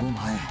nothing, man.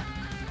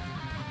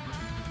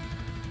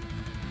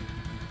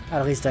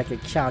 At least I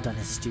could count on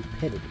his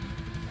stupidity.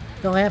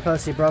 The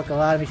lamppost he broke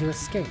allowed me to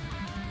escape.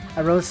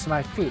 I rose to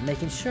my feet,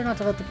 making sure not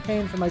to let the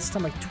pain from my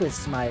stomach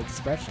twist my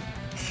expression.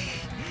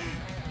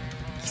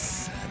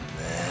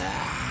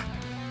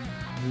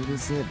 うる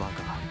せえバ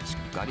カ、し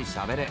っかり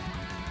喋れ。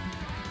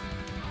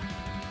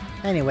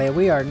 Anyway,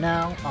 we are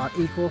now on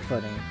equal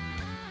footing.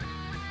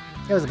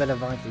 It was a bit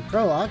of a lengthy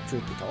prologue,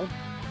 truth be told.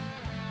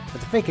 But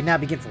the fight can now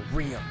begin for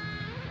real.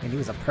 And he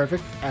was a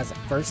perfect as a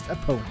first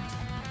opponent.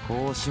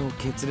 交渉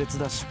決裂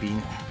だスピー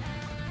ネ。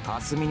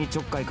霞にち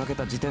ょっかいかけ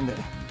た時点で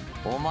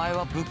お前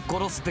はぶっ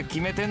殺すって決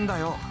めてんだ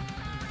よ。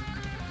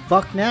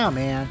 Fuck now,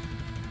 man.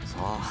 さ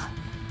あ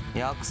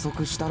約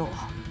束したろ。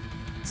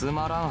つ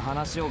まらん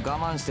話を我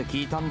慢して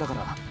聞いたんだか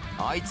ら、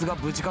あいつが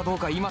無事かどう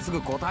か今す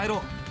ぐ答え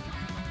ろ。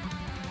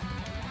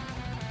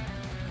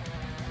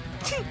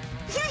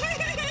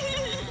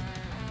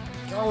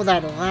Oh,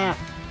 that laugh.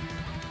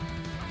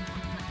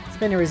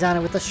 Spinne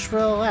resounded with a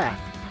shrill laugh,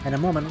 and a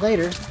moment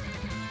later,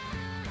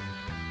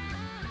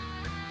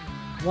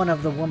 one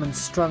of the women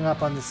strung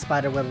up on the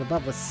spiderweb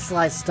above was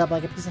sliced up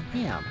like a piece of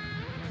ham,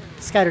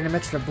 scattered a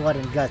mixture of blood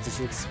and guts as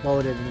she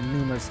exploded into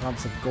numerous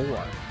lumps of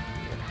gore.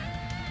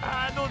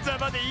 あのざ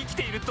まで生き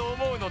ていると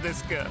思うので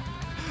すか。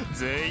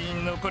全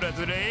員残ら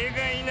ず例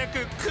外な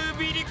くく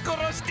びり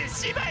殺して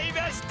しまい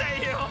ました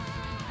よ。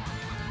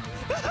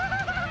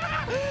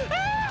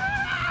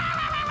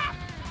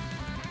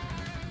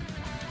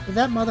Did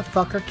that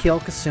motherfucker kill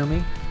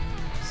Kasumi?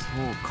 そ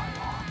うかよ。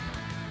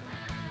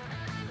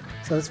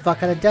 So let's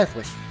fuck out a death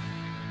wish.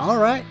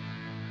 Alright.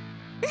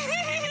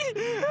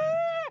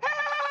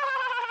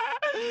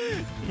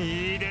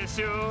 いいで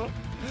しょ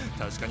う。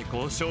確かに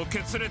交渉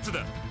決裂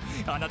だ。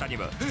あなたに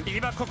は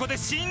今ここで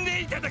死ん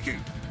でいただく。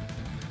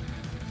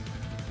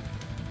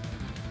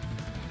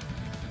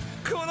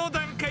この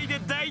段階で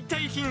代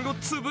替品を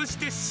潰し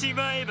てし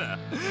まえば、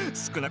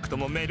少なくと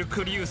もメル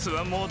クリウス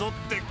は戻っ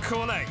て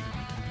こない。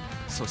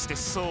そして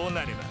そう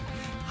なれば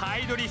ハ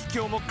イドリヒ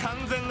教も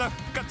完全な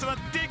復活は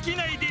でき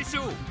ないでし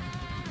ょう。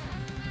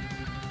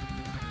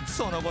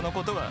その後の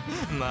ことは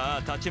まあ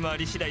立ち回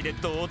り次第で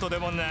どうとで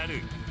もな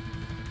る。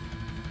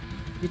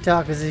 You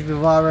talk as if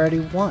you've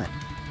already won.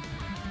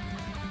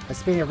 As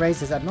Spinne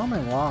raised his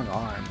abnormally long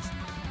arms,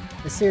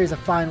 a series of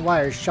fine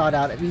wires shot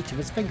out of each of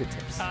his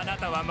fingertips. あな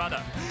たはま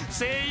だ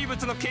生異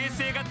物の形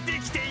成がで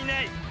きてい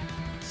ない。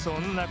そ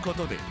んなこ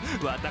とで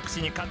私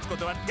に勝つこ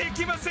とはで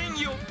きません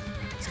よ。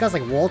 This guy's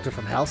like Walter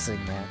from Helsing,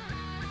 man.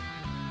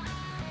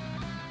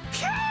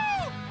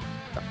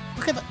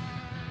 Look at the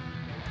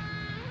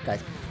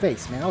guy's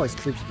face, man. Always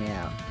creeps me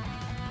out.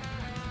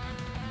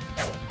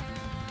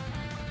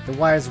 The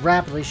wires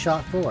rapidly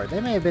shot forward. They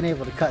may have been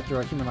able to cut through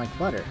a human like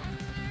butter,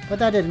 but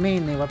that didn't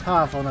mean they were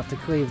powerful enough to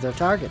cleave their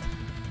target.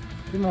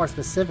 To be more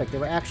specific, they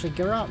were actually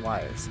garrote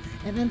wires,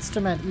 an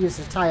instrument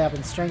used to tie up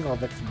and strangle a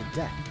victim to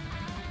death.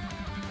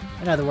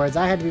 In other words,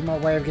 I had to be more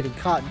aware of getting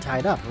caught and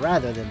tied up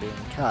rather than being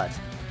cut.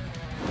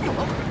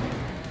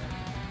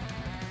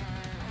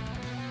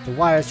 The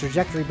wire's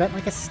trajectory bent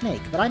like a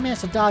snake, but I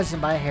managed to dodge them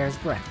by a hair's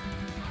breadth.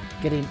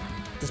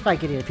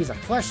 Despite getting a piece of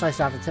flesh sliced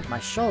off the tip of my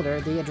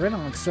shoulder, the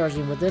adrenaline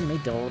surging within me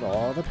dulled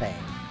all the pain.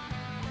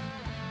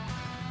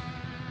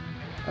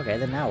 Okay,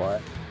 then now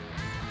what?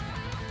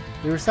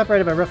 We were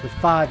separated by roughly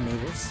 5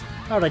 meters,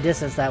 probably a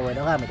distance that would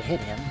allow me to hit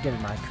him, given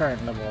my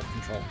current level of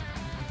control.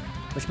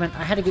 Which meant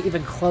I had to get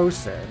even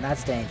closer, and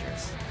that's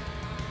dangerous.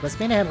 But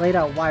Spinne had laid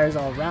out wires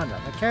all around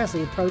him. I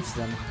carelessly approached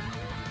them.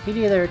 He'd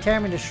either tear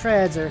me to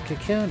shreds or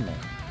cocoon me.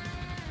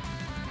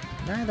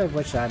 Neither of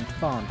which I'm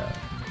fond of.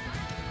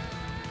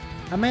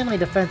 A mainly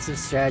defensive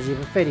strategy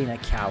befitting a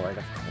coward,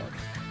 of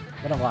course.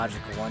 But a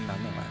logical one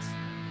nonetheless.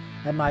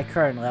 At my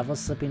current level,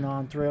 slipping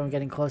on through and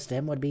getting close to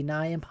him would be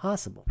nigh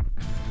impossible.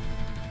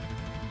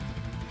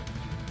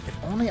 If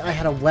only I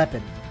had a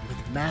weapon with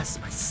mass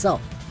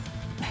myself.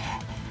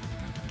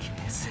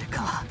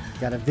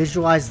 Gotta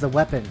visualize the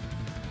weapon.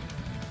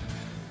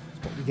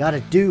 That's what we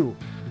gotta do.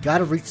 We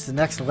gotta reach the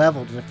next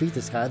level to defeat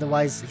this guy,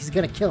 otherwise he's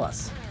gonna kill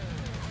us.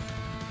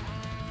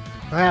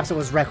 Perhaps it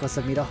was reckless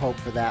of me to hope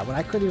for that when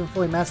I couldn't even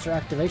fully master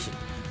activation,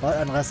 but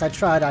unless I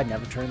tried, I'd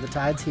never turn the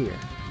tides here.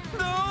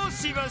 どう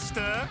しまし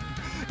た？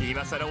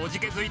今さらおじ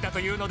けづいたと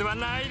いうのでは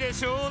ないで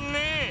しょう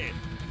ね。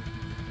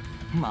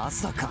ま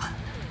さか。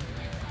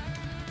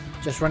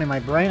 Just running my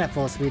brain at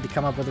full speed to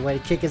come up with a way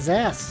to kick his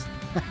ass.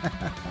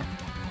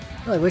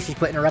 I really wish he'd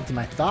quit interrupting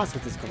my thoughts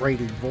with his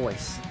grating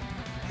voice.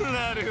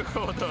 なる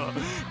ほど。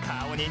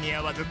顔に似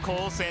合わず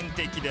好戦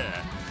的だ。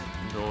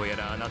どうや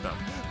らあなた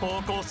方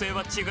向性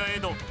は違え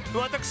ど、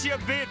私や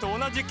ベイと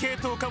同じ系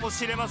統かも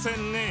しれませ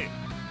んね。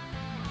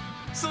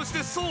そし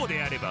てそう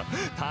であれば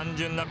単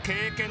純な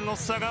経験の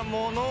差が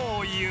もの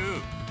を言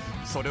う。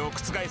それを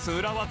覆す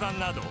裏技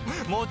など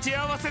持ち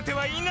合わせて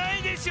はいな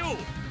いでしょう。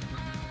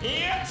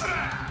やつ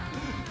ら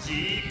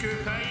ジーク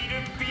ファイ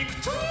ルビク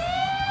トリ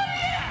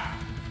ア。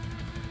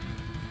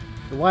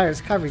 The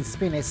wires covering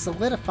Spinne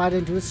solidified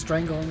into a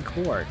strangling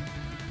cord,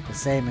 the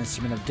same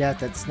instrument of death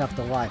that snuffed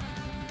the life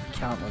of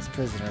countless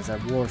prisoners at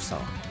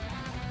Warsaw.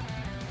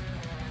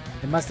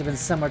 It must have been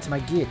similar to my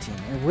guillotine,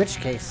 in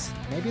which case,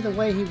 maybe the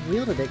way he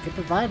wielded it could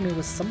provide me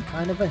with some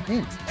kind of a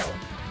hint.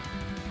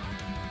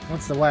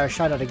 Once the wire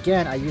shot out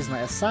again, I used my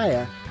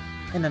Asaya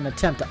in an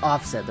attempt to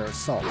offset their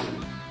assault.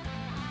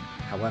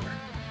 However,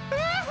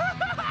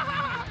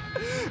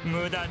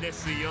 無駄で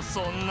すよ、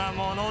そんな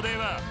もので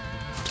は。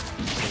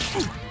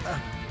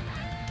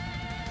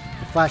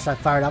 The flashlight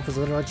fired off was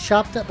literally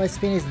chopped up by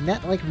Spinne's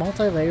net-like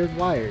multi-layered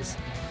wires.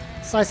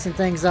 Slicing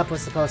things up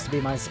was supposed to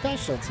be my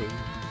specialty.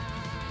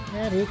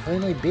 Yet he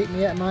cleanly beat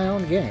me at my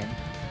own game.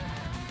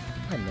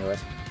 I knew it.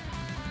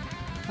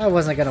 I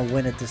wasn't gonna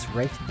win at this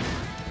rate.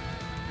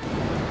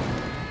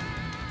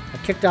 I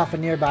kicked off a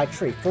nearby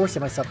tree,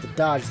 forcing myself to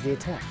dodge the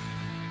attack.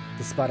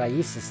 The spot I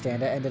used to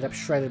stand at ended up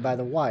shredded by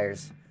the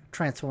wires,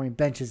 transforming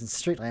benches and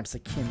street lamps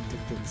akin to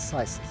thin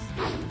slices.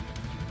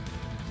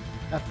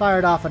 I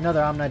fired off another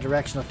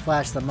omnidirectional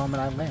flash the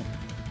moment I landed.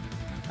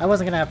 I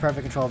wasn't going to have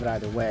perfect control of it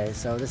either way,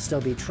 so this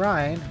still be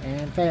trying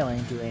and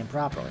failing to aim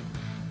properly.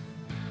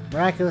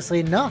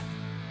 Miraculously enough,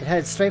 it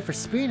headed straight for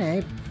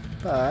Spinne,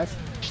 but...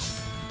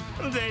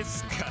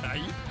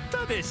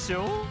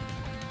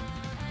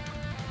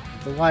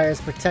 The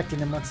wires protecting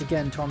him once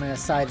again tore me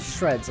aside to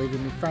shreds,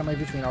 leaving me firmly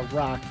between a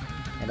rock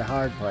and a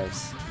hard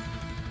place.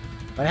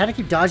 But I had to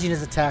keep dodging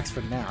his attacks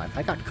for now. If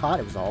I got caught,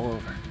 it was all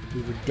over.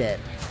 We were dead.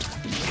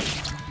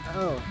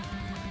 Oh.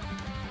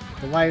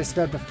 The wires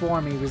spread before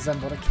me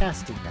resembled a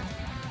casting net,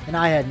 and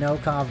I had no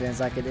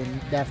confidence I could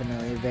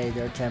indefinitely evade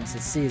their attempts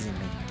at seizing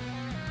me.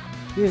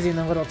 Using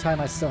the little time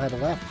I still had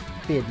left,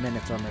 be it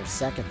minutes or mere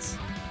seconds,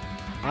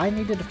 I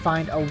needed to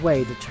find a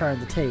way to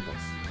turn the tables.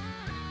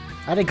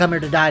 I didn't come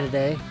here to die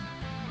today.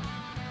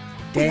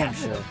 Damn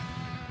sure.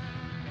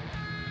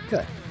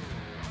 Good.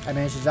 I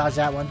managed to dodge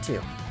that one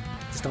too.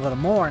 Just a little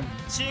more and...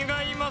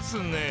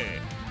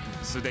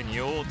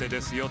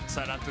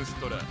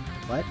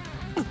 What?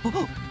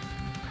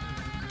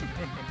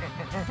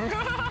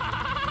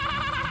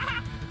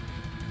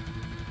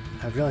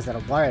 I realized that a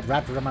wire had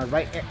wrapped around my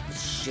right ear.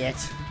 Shit.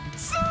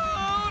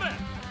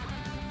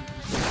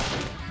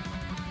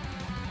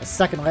 A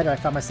second later, I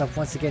found myself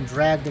once again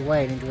dragged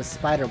away and into a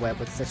spider web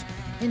with such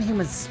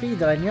inhuman speed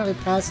that I nearly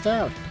passed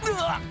out.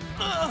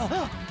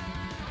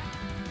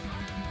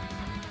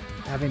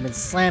 Having been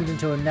slammed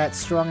into a net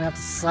strong enough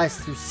to slice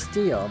through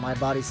steel, my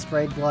body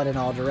sprayed blood in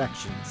all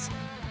directions.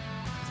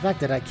 The fact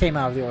that I came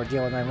out of the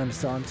ordeal with my limbs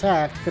still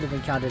intact could have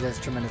been counted as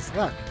tremendous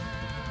luck.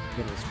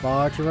 It was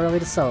far too early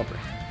to celebrate.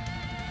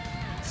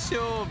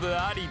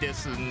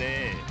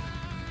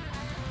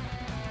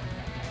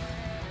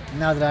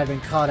 Now that I'd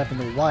been caught up in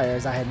the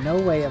wires, I had no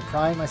way of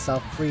prying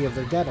myself free of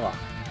their deadlock.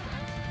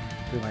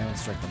 Through my own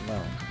strength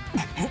alone.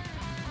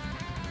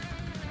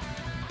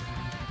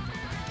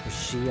 Was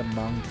she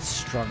among the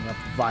strung-up,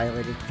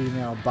 violated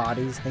female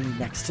bodies hanging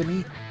next to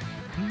me?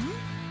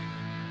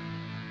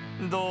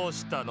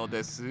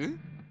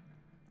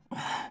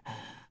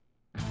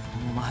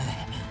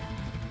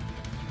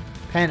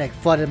 Panic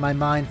flooded my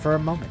mind for a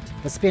moment,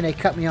 but Spinne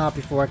cut me off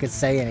before I could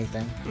say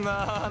anything.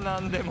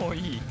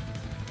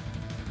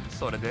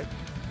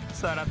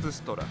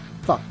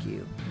 Fuck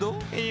you.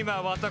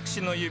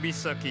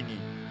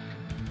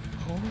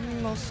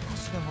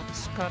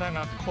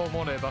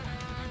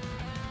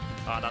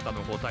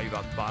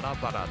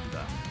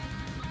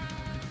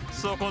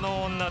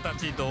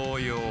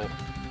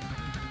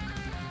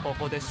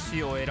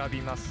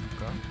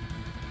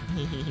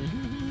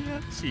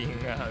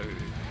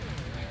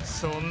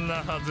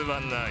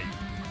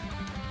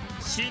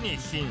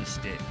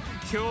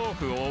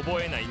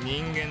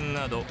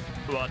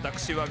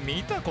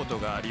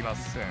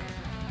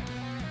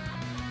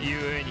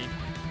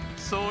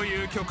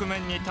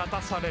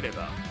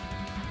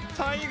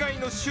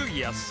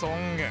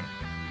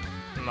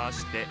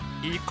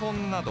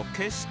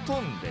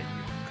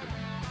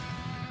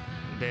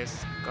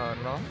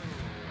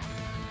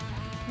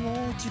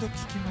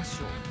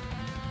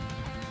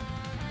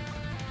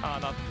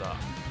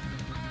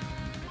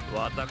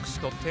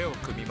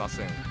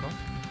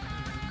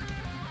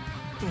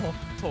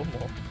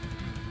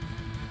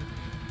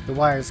 The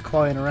wires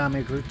coiling around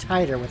me grew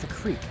tighter with a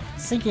creak,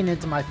 sinking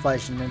into my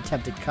flesh in an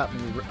attempt to cut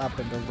me up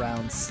into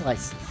round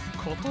slices.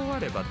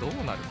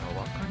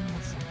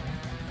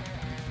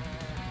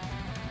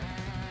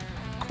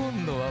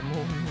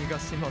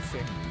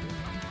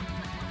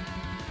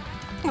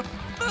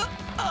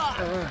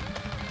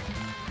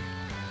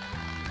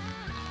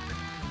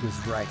 He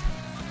was right.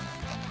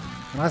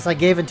 Unless I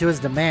gave in to his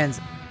demands,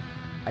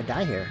 I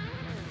die here.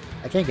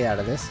 I can't get out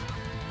of this.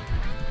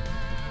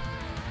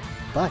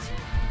 But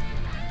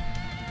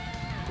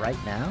right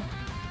now,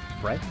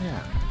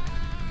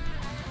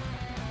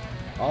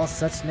 all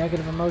such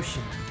negative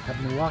emotion have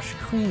been washed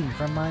clean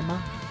from my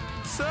mind.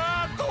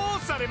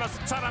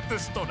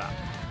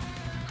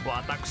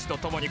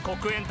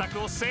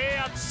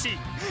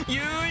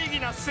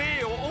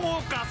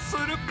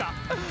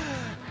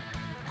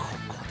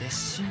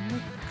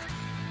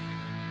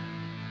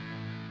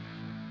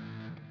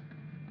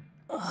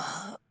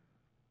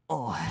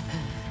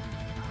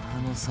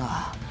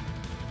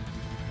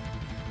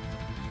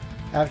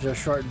 After a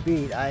short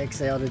beat, I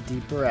exhaled a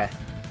deep breath.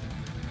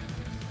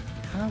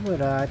 How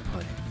would I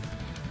put it?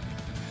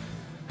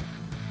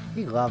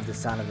 He loved the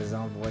sound of his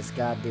own voice,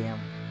 goddamn,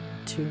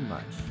 too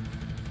much.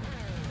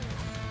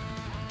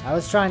 I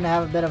was trying to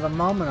have a bit of a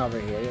moment over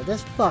here.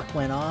 This fuck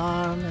went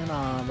on and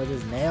on with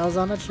his nails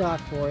on the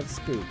chalkboard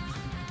speech.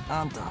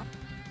 あんた、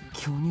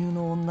巨乳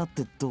の女っ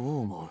てどう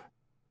思う？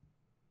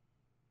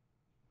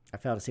 I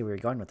failed to see where you're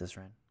going with this,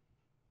 Ren.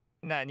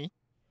 何？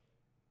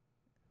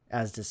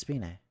 As does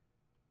Spinne.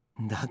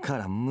 だか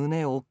ら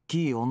胸大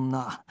きい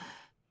女。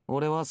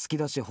俺は好き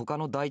だし他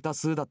の大多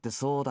数だって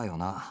そうだよ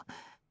な。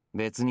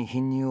別に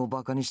貧乳を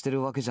バカにして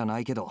るわけじゃな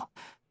いけど、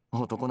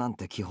男なん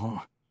て基本、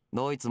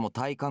どいつも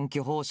体感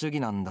巨峰主義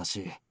なんだ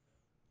し。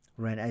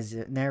Ren, as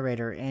a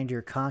narrator and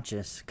you're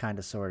conscious, kind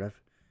of, sort of.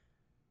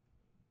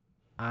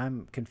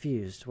 I'm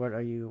confused. Where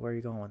are you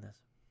going with this?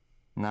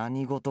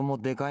 何事も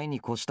でかいに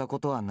越したこ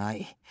とはな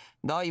い。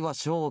大は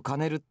小を兼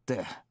ねるっ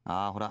て。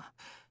ああ、ほら。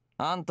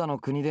あんたの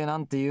国でな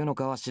んて言うの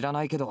かは知ら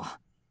ないけど、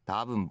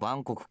多分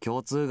万国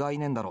共通概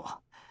念だろう。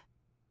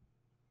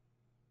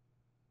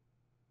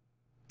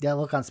The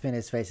look on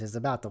Spinne's face is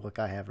about the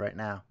look I have right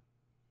now.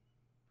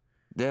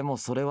 でも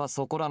それは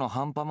そこらの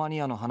ハンパマ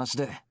ニアの話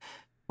で、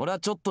俺は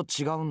ちょっと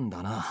違うん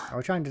だな。Are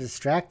we trying to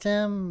distract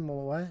him?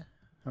 What?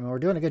 I mean, we're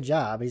doing a good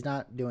job. He's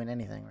not doing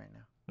anything right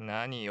now.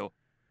 何よ。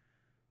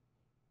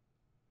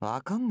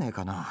わかんねえ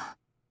かな。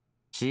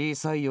小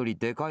さいより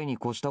でかいに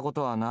越したこ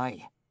とはな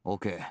い。オッ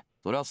ケー。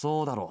そりゃ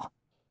そうだろう。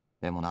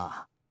でも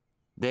な、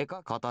で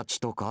か形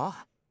と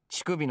か、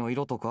乳首の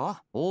色と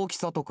か、大き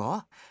さと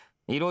か、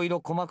いろい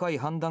ろ細かい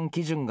判断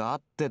基準があ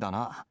ってだ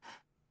な。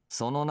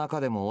その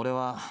中でも俺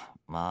は、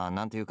まあ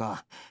なんていう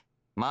か、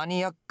マ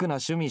ニアックな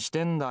趣味し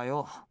てんだ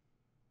よ。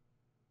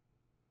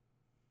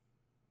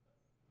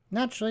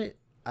Naturally,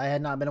 I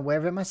had not been aware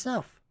of it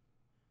myself.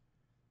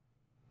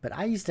 But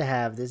I used to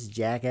have this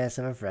jackass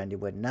of a friend who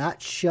would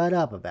not shut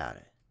up about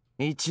it.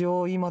 一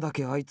応今だ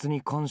けあいつ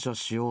に感謝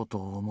しようと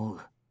思う。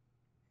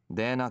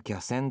でなきゃ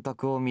選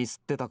択をミ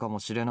スってたかも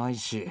しれない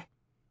し。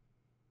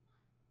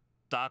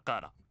だ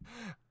から、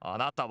あ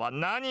なたは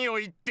何を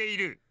言ってい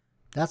る？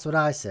 That's what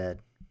I said.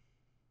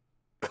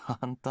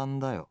 簡単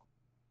だよ。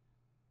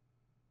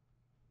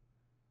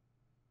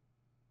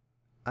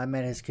I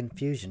met his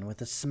confusion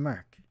with a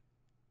smirk.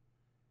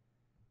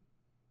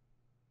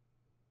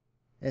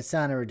 It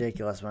sounded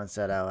ridiculous when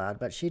said out loud,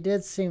 but she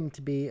did seem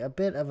to be a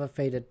bit of a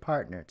fated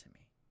partner to me.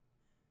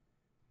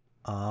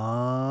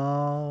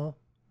 Oh,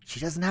 she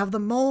doesn't have the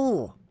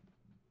mole.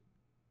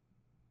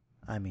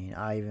 I mean,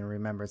 I even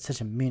remembered such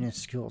a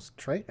minuscule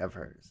trait of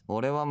hers.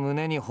 俺は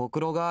胸にほ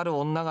くろがある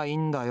女がいい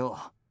んだよ。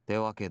って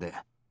わけで、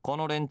こ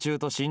の連中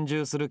と心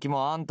中する気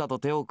もあんたと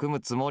手を組む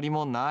つもり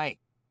もない。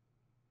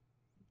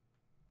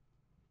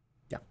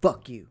Yeah,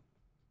 fuck you.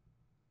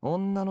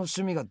 女の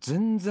趣味が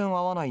全然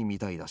合わないみ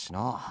たいだし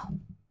な。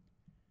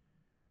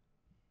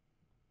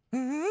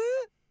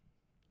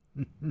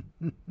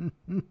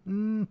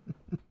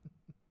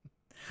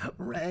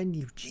Ren,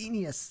 you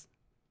genius.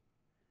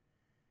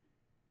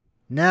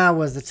 Now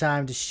was the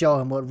time to show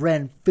him what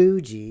Ren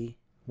Fuji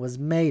was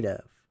made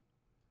of.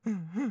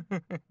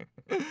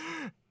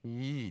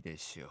 いいで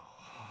しょう。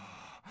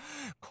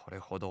これ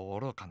ほど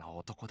愚かな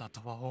男だ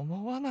とは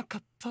思わなか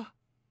った。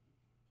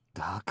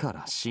だか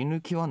ら死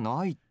ぬ気は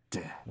ないっ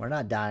て。We're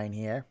not dying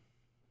here.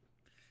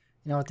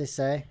 You know what they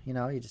say? You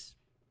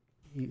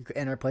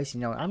enter a place,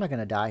 I'm not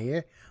gonna die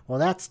here. Well,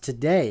 that's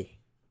today.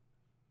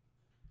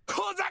 ふ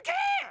ざけ！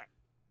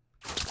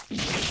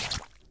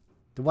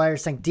 The wire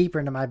sank deeper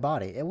into my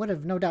body. It would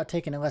have no doubt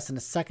taken less than a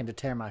second to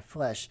tear my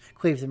flesh,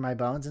 cleave through my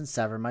bones, and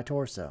sever my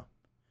torso.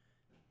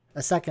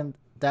 A second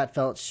that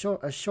felt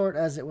as short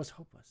as it was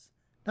hopeless.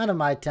 None of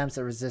my attempts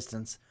at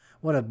resistance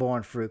would have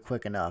borne fruit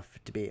quick enough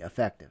to be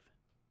effective.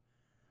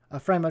 A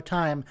frame of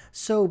time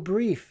so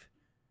brief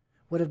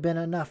would have been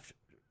enough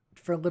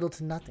for little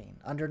to nothing.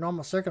 Under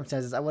normal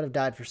circumstances, I would have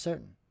died for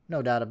certain.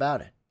 No doubt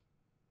about it.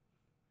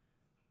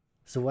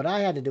 So what I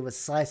had to do was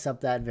slice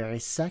up that very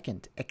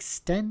second,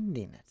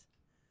 extending it.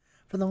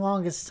 For the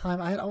longest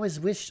time, I had always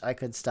wished I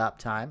could stop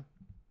time.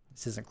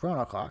 This isn't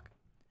chrono clock.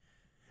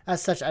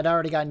 As such, I'd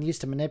already gotten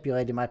used to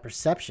manipulating my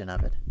perception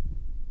of it.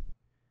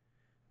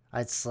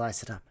 I'd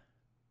slice it up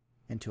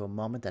into a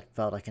moment that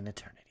felt like an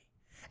eternity.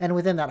 And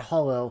within that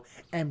hollow,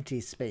 empty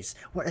space,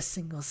 where a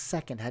single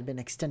second had been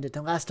extended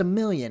to last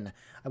 1,000,000,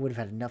 I would have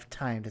had enough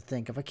time to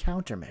think of a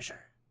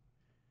countermeasure.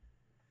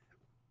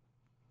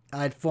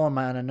 I'd formed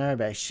my own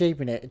Anerbe,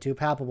 shaping it into a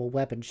palpable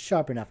weapon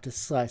sharp enough to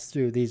slice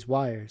through these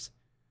wires.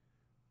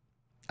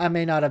 I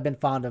may not have been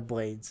fond of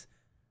blades,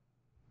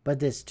 but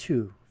this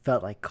too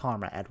felt like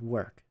karma at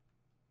work.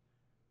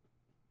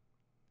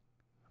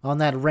 On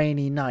that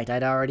rainy night,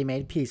 I'd already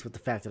made peace with the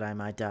fact that I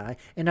might die.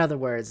 In other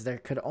words, there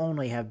could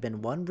only have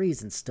been one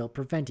reason still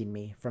preventing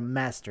me from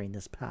mastering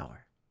this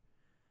power.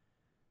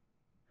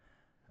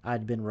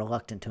 I'd been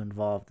reluctant to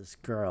involve this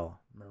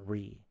girl,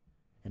 Marie,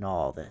 in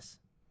all this.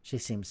 She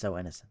seemed so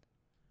innocent.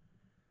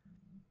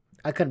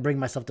 I couldn't bring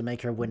myself to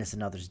make her witness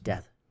another's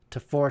death, to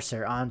force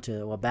her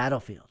onto a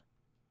battlefield.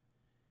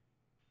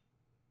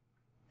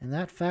 And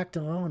that fact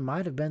alone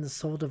might have been the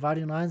sole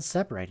dividing line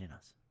separating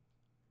us.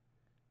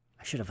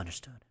 I should have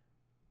understood.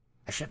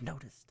 I should have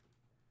noticed.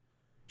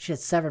 She had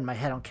severed my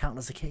head on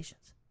countless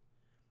occasions.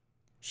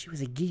 She was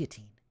a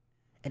guillotine,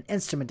 an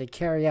instrument to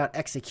carry out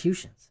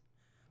executions.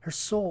 Her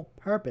sole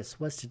purpose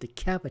was to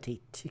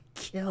decapitate, to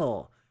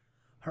kill.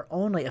 Her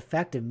only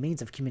effective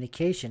means of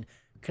communication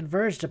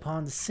converged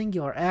upon the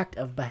singular act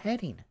of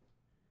beheading.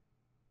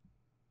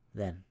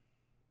 Then,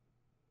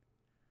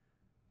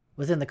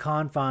 within the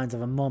confines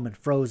of a moment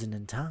frozen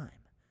in time,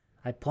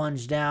 I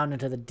plunged down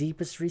into the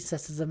deepest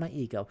recesses of my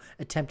ego,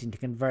 attempting to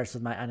converse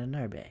with my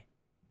Ananurbe,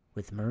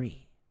 with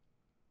Marie.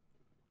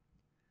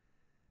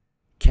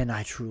 Can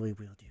I truly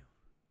wield you?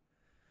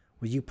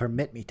 Will you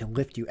permit me to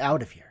lift you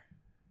out of here?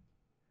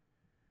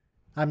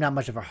 I'm not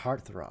much of a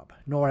heartthrob,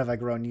 nor have I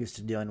grown used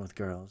to dealing with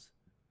girls,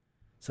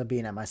 so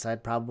being at my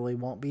side probably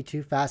won't be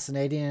too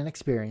fascinating an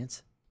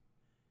experience.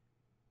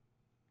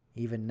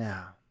 Even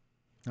now,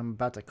 I'm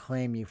about to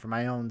claim you for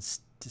my own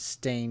to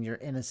stain your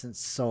innocent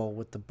soul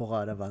with the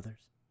blood of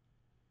others.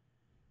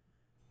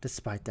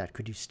 Despite that,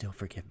 could you still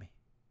forgive me?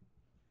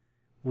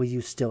 Will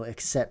you still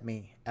accept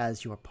me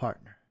as your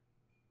partner?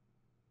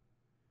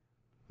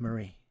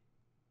 Marie,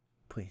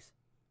 please,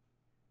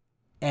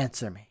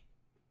 answer me.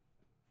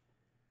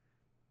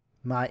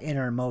 My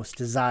innermost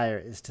desire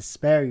is to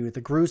spare you the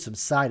gruesome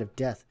sight of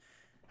death.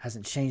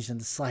 Hasn't changed in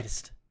the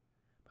slightest.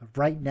 But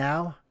right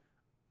now,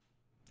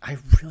 I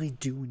really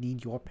do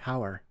need your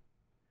power.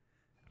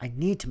 I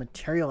need to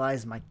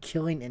materialize my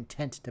killing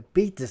intent to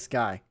beat this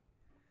guy.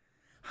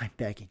 I'm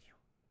begging you.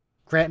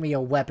 Grant me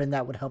a weapon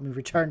that would help me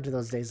return to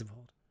those days of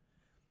old.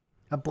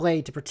 A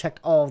blade to protect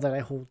all that I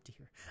hold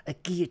dear. A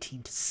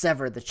guillotine to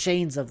sever the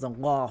chains of the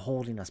law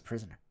holding us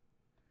prisoner.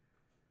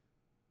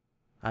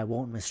 I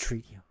won't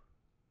mistreat you.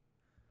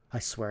 I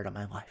swear it on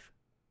my life.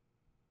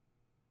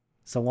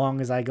 So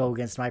long as I go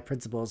against my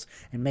principles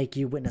and make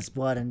you witness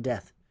blood and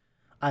death,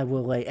 I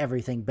will lay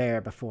everything bare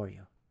before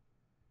you.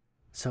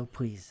 So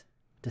please,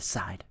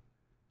 decide.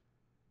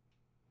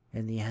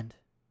 In the end,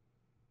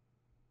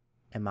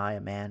 am I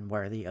a man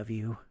worthy of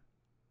you?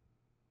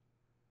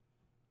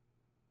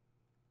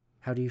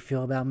 How do you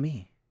feel about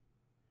me?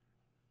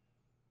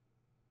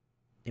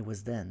 It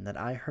was then that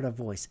I heard a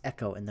voice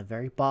echo in the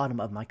very bottom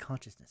of my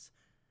consciousness,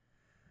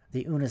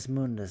 the unus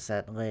mundus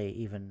that lay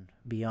even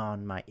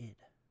beyond my id.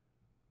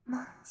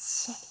 Mon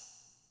chéri.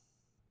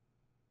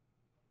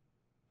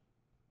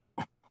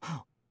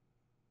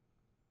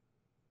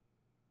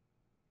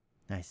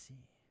 I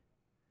see.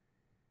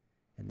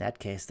 In that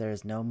case, there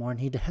is no more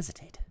need to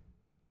hesitate.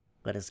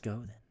 Let us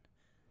go, then,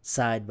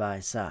 side by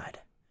side,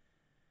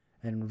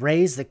 and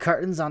raise the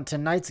curtains on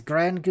tonight's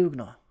grand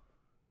guignol.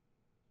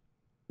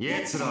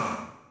 奴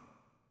ら